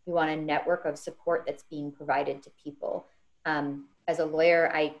 We want a network of support that's being provided to people. As a lawyer,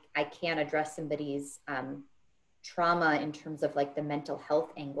 I can't address somebody's trauma in terms of like the mental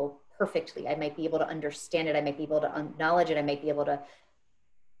health angle perfectly. I might be able to understand it. I might be able to acknowledge it. I might be able to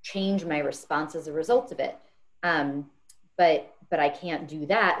change my response as a result of it. But I can't do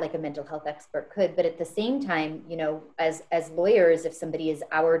that like a mental health expert could. But at the same time, you know, as lawyers, if somebody is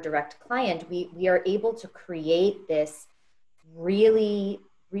our direct client, we are able to create this really,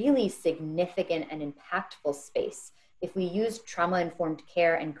 really significant and impactful space. If we use trauma-informed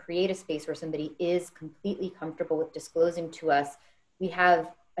care and create a space where somebody is completely comfortable with disclosing to us, we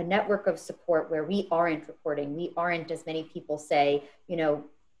have a network of support where we aren't reporting. We aren't, as many people say, you know,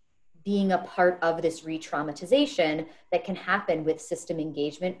 being a part of this re-traumatization that can happen with system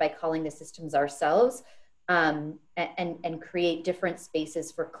engagement by calling the systems ourselves, and create different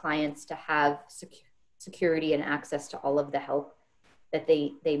spaces for clients to have security and access to all of the help that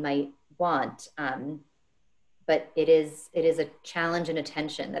they might want. But it is a challenge and a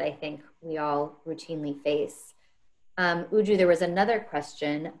tension that I think we all routinely face. Uju, there was another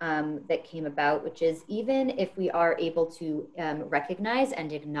question that came about, which is, even if we are able to recognize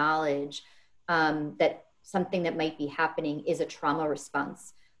and acknowledge that something that might be happening is a trauma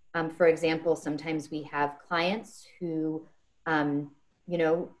response. For example, sometimes we have clients who, you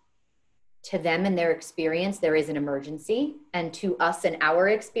know, to them and their experience, there is an emergency. And to us and our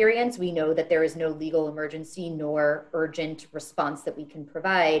experience, we know that there is no legal emergency nor urgent response that we can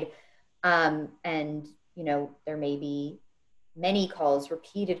provide. And, you know, there may be many calls,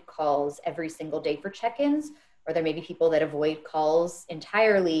 repeated calls every single day for check-ins, or there may be people that avoid calls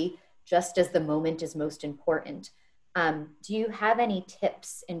entirely just as the moment is most important. Do you have any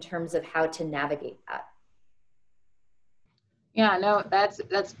tips in terms of how to navigate that? Yeah, no, that's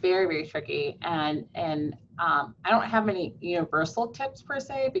very, very tricky, and I don't have any universal tips per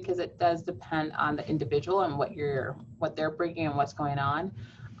se, because it does depend on the individual and what they're bringing and what's going on.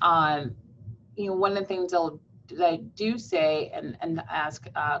 You know, one of the things that I do say and ask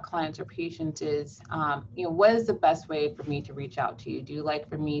clients or patients is, you know, what is the best way for me to reach out to you? Do you like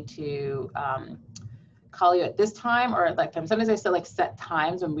for me to call you at this time, or like sometimes I still like set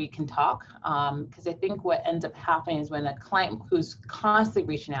times when we can talk, because I think what ends up happening is when a client who's constantly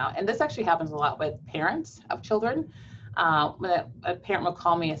reaching out, and this actually happens a lot with parents of children, when a parent will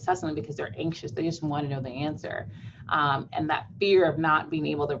call me incessantly because they're anxious, they just want to know the answer, and that fear of not being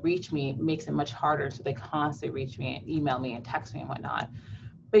able to reach me makes it much harder, so they constantly reach me and email me and text me and whatnot.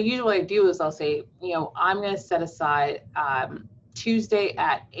 But usually what I do is I'll say, you know, I'm going to set aside Tuesday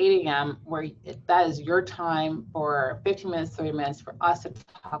at 8 a.m. where that is your time for 15 minutes, 30 minutes for us to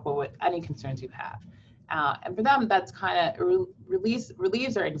talk about any concerns you have. And for them, that's kind of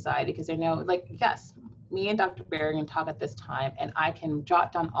relieves their anxiety, because they know, like, yes, me and Dr. Berry can talk at this time, and I can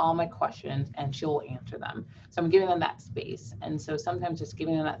jot down all my questions and she'll answer them. So I'm giving them that space. And so sometimes just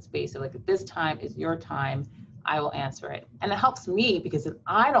giving them that space of like, at this time is your time, I will answer it. And it helps me because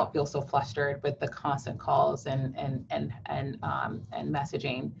I don't feel so flustered with the constant calls and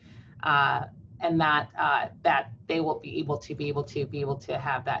messaging, and that they will be able to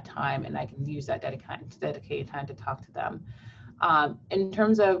have that time, and I can use that dedicated time to talk to them. In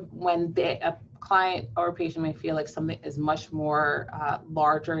terms of when a client or patient may feel like something is much more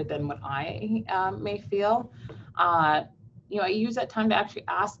larger than what I may feel, I use that time to actually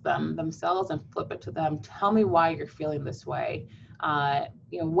ask them themselves and flip it to them. Tell me why you're feeling this way.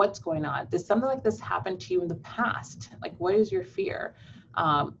 What's going on? Did something like this happen to you in the past? Like, what is your fear?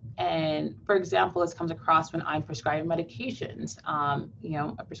 And for example, this comes across when I'm prescribing medications.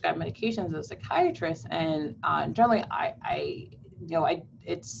 I prescribe medications as a psychiatrist, and generally,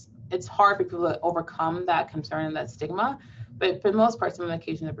 it's hard for people to overcome that concern and that stigma. But for the most part, some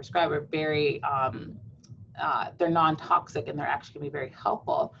medications I prescribe are very they're non-toxic and they're actually going to be very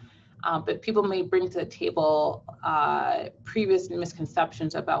helpful. But people may bring to the table previous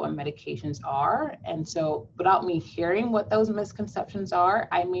misconceptions about what medications are. And so without me hearing what those misconceptions are,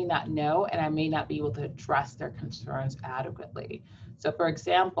 I may not know, and I may not be able to address their concerns adequately. So for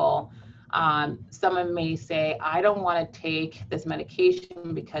example, someone may say, I don't want to take this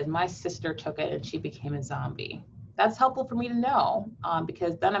medication because my sister took it and she became a zombie. That's helpful for me to know,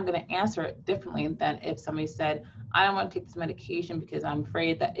 because then I'm going to answer it differently than if somebody said, I don't want to take this medication because I'm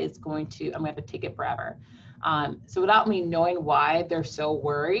afraid that I'm going to have to take it forever. So without me knowing why they're so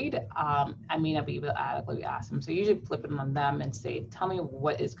worried, I may not be able to adequately ask them. So usually flip it on them and say, tell me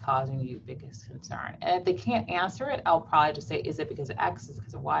what is causing you biggest concern. And if they can't answer it, I'll probably just say, is it because of X, is it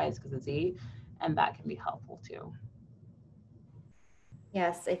because of Y, is it because of Z? And that can be helpful too.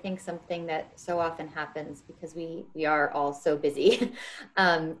 Yes, I think something that so often happens because we are all so busy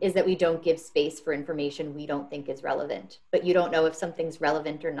is that we don't give space for information we don't think is relevant. But you don't know if something's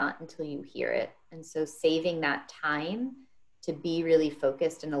relevant or not until you hear it. And so saving that time to be really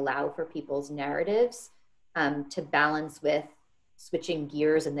focused and allow for people's narratives to balance with switching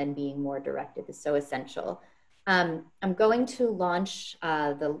gears and then being more directed is so essential. I'm going to launch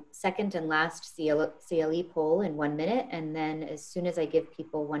the second and last CLE poll in 1 minute. And then as soon as I give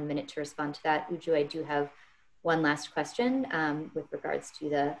people 1 minute to respond to that, Uju, I do have one last question with regards to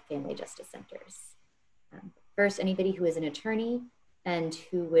the Family Justice Centers. First, anybody who is an attorney and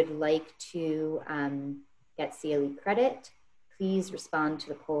who would like to get CLE credit, please respond to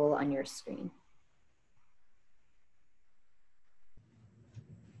the poll on your screen.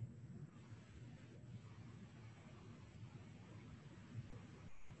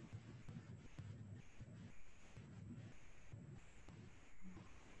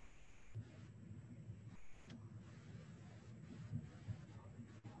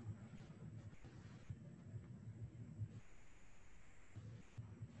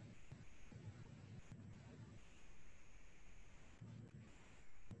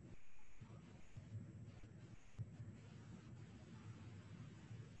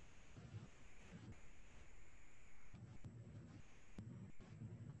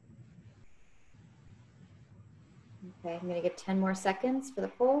 Okay, I'm going to give 10 more seconds for the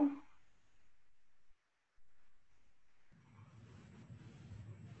poll.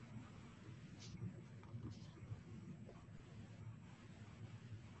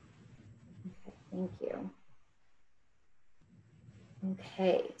 Okay, thank you.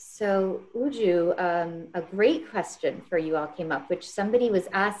 Okay, so Uju, a great question for you all came up, which somebody was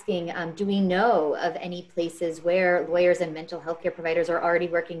asking, do we know of any places where lawyers and mental health care providers are already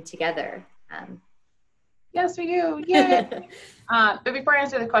working together? Yes, we do. Yay. But before I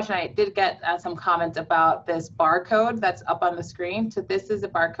answer the question, I did get some comments about this barcode that's up on the screen. So this is a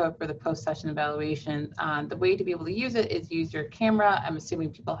barcode for the post-session evaluation. The way to be able to use it is use your camera. I'm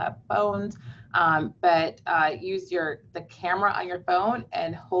assuming people have phones, but use the camera on your phone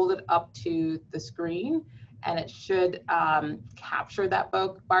and hold it up to the screen, and it should capture that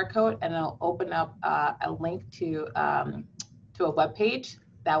barcode, and it'll open up a link to a web page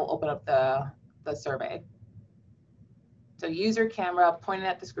that will open up the survey. So use your camera, point it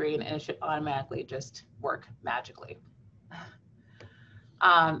at the screen, and it should automatically just work magically.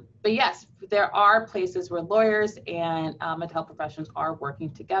 But yes, there are places where lawyers and mental health professionals are working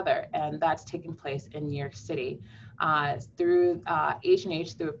together, and that's taking place in New York City through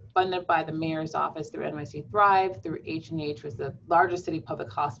H&H, funded by the mayor's office, through NYC Thrive, through H&H, was the largest city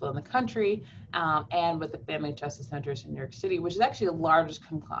public hospital in the country, and with the Family Justice Centers in New York City, which is actually the largest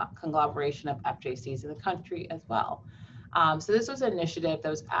conglomeration of FJCs in the country as well. So this was an initiative that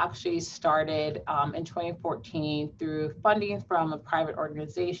was actually started in 2014 through funding from a private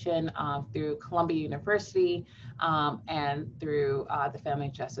organization, through Columbia University, and through the Family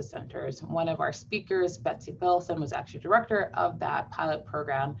Justice Centers. One of our speakers, Betsy Bilson, was actually director of that pilot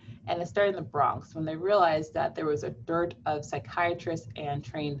program, and it started in the Bronx when they realized that there was a dearth of psychiatrists and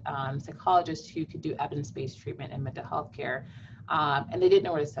trained psychologists who could do evidence-based treatment in mental health care. And they didn't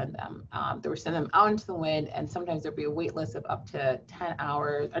know where to send them. They were sending them out into the wind, and sometimes there'd be a wait list of up to 10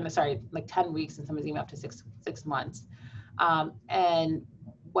 hours, like 10 weeks, and sometimes even up to six months. And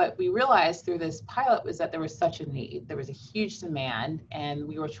what we realized through this pilot was that there was such a need. There was a huge demand, and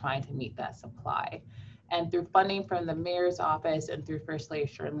we were trying to meet that supply. And through funding from the mayor's office and through First Lady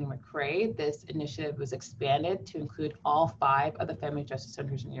Shirley McCrae, this initiative was expanded to include all 5 of the family justice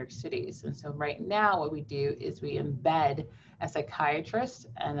centers in New York City. And so right now what we do is we embed a psychiatrist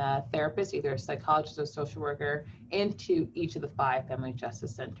and a therapist, either a psychologist or social worker, into each of the 5 family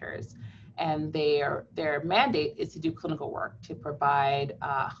justice centers. And their mandate is to do clinical work, to provide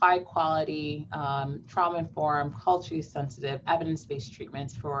high quality, trauma-informed, culturally sensitive, evidence-based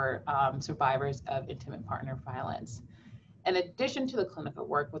treatments for survivors of intimate partner violence. In addition to the clinical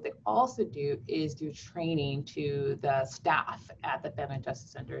work, what they also do is do training to the staff at the Family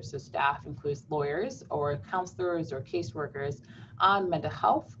Justice Center. So staff includes lawyers or counselors or caseworkers on mental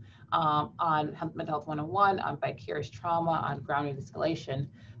health, on Mental Health 101, on vicarious trauma, on grounding escalation,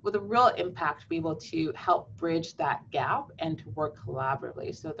 with a real impact to be able to help bridge that gap and to work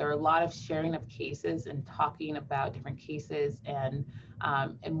collaboratively. So there are a lot of sharing of cases and talking about different cases. And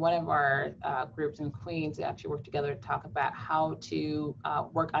in one of our groups in Queens, we actually work together to talk about how to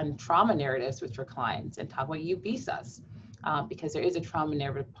work on trauma narratives with your clients and talk about UVSAs. Because there is a trauma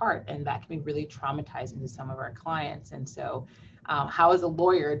narrative part, and that can be really traumatizing to some of our clients. And so how, as a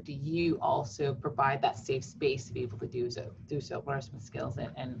lawyer, do you also provide that safe space to be able to do so? What are some skills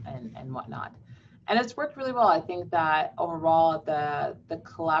and whatnot? And it's worked really well. I think that overall, the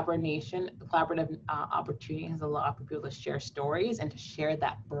collaborative opportunity has allowed for people to share stories and to share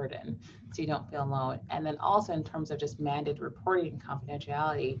that burden, so you don't feel alone. And then also in terms of just mandated reporting and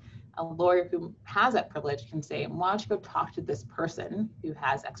confidentiality, a lawyer who has that privilege can say, why don't you go talk to this person who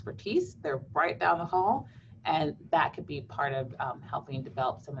has expertise? They're right down the hall. And that could be part of helping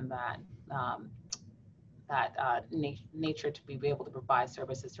develop some of that nature to be able to provide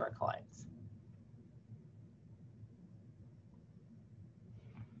services to our clients.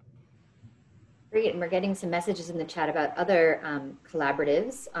 Great, and we're getting some messages in the chat about other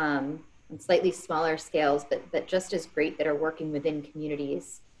collaboratives on slightly smaller scales, but just as great, that are working within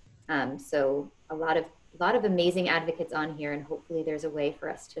communities. So a lot of amazing advocates on here, and hopefully there's a way for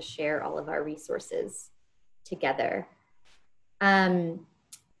us to share all of our resources together. I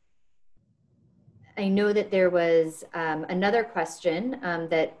know that there was another question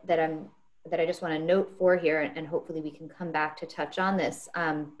that I just want to note for here, and hopefully we can come back to touch on this.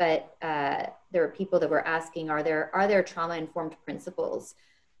 But there are people that were asking, are there trauma-informed principles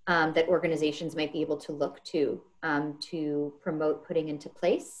that organizations might be able to look to promote putting into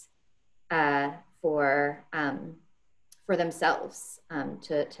place for themselves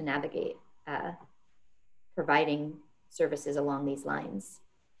to navigate providing services along these lines?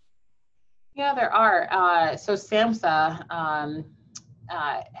 Yeah, there are. So SAMHSA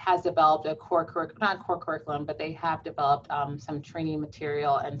has developed a not core curriculum, but they have developed some training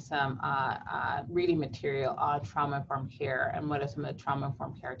material and some reading material on trauma-informed care and what are some of the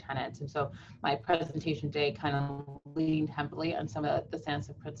trauma-informed care tenets. And so my presentation today kind of leaned heavily on some of the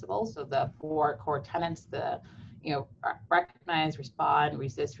SAMHSA principles. So the 4 core tenets, recognize, respond,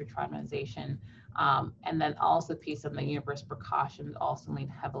 resist re-traumatization. And then also the piece of the universal precautions also lean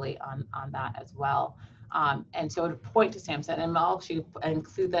heavily on that as well. And so to point to SAMHSA, and I'll actually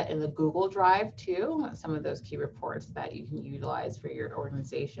include that in the Google Drive too, some of those key reports that you can utilize for your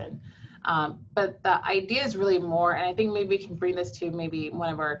organization. But the idea is really more, and I think maybe we can bring this to maybe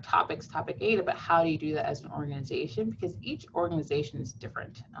one of our topics, topic 8, about how do you do that as an organization, because each organization is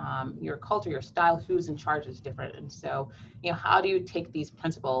different. Your culture, your style, who's in charge is different. And so, how do you take these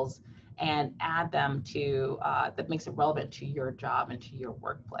principles and add them to that makes it relevant to your job and to your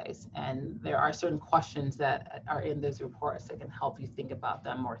workplace? And there are certain questions that are in those reports that can help you think about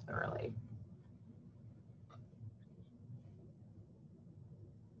them more thoroughly.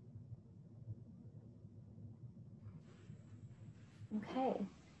 Okay,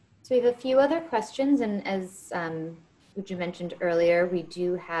 so we have a few other questions, and as Uju mentioned earlier, we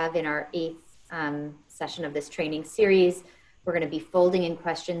do have in our 8th session of this training series, we're going to be folding in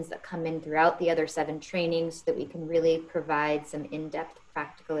questions that come in throughout the other 7 trainings so that we can really provide some in-depth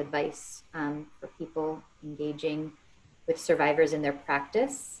practical advice for people engaging with survivors in their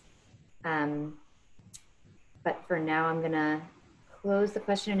practice. But for now, I'm gonna close the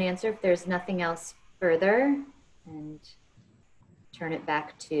question and answer if there's nothing else further, and turn it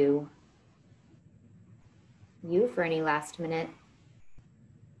back to you for any last minute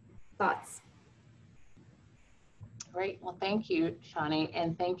thoughts. Great. Well, thank you, Shani,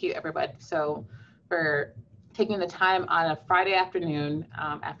 and thank you, everybody, for taking the time on a Friday afternoon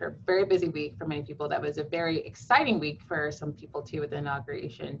after a very busy week for many people. That was a very exciting week for some people too, with the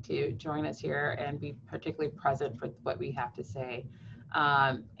inauguration, to join us here and be particularly present for what we have to say.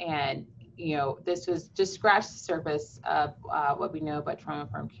 And you know, this was just scratched the surface of what we know about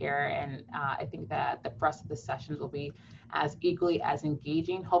trauma-informed care, and I think that the rest of the sessions will be as equally as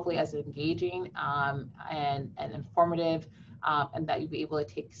engaging, hopefully as engaging and informative, and that you'll be able to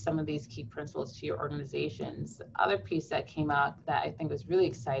take some of these key principles to your organizations. The other piece that came out that I think was really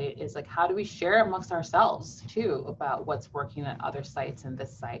exciting is like, how do we share amongst ourselves too about what's working at other sites and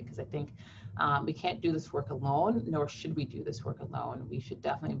this site? Because I think we can't do this work alone, nor should we do this work alone. We should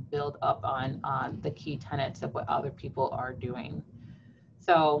definitely build up on the key tenets of what other people are doing.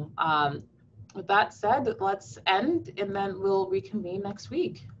 So with that said, let's end, and then we'll reconvene next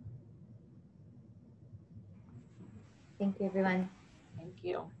week. Thank you, everyone. Thank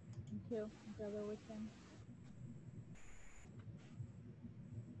you. Thank you. Enjoy the weekend.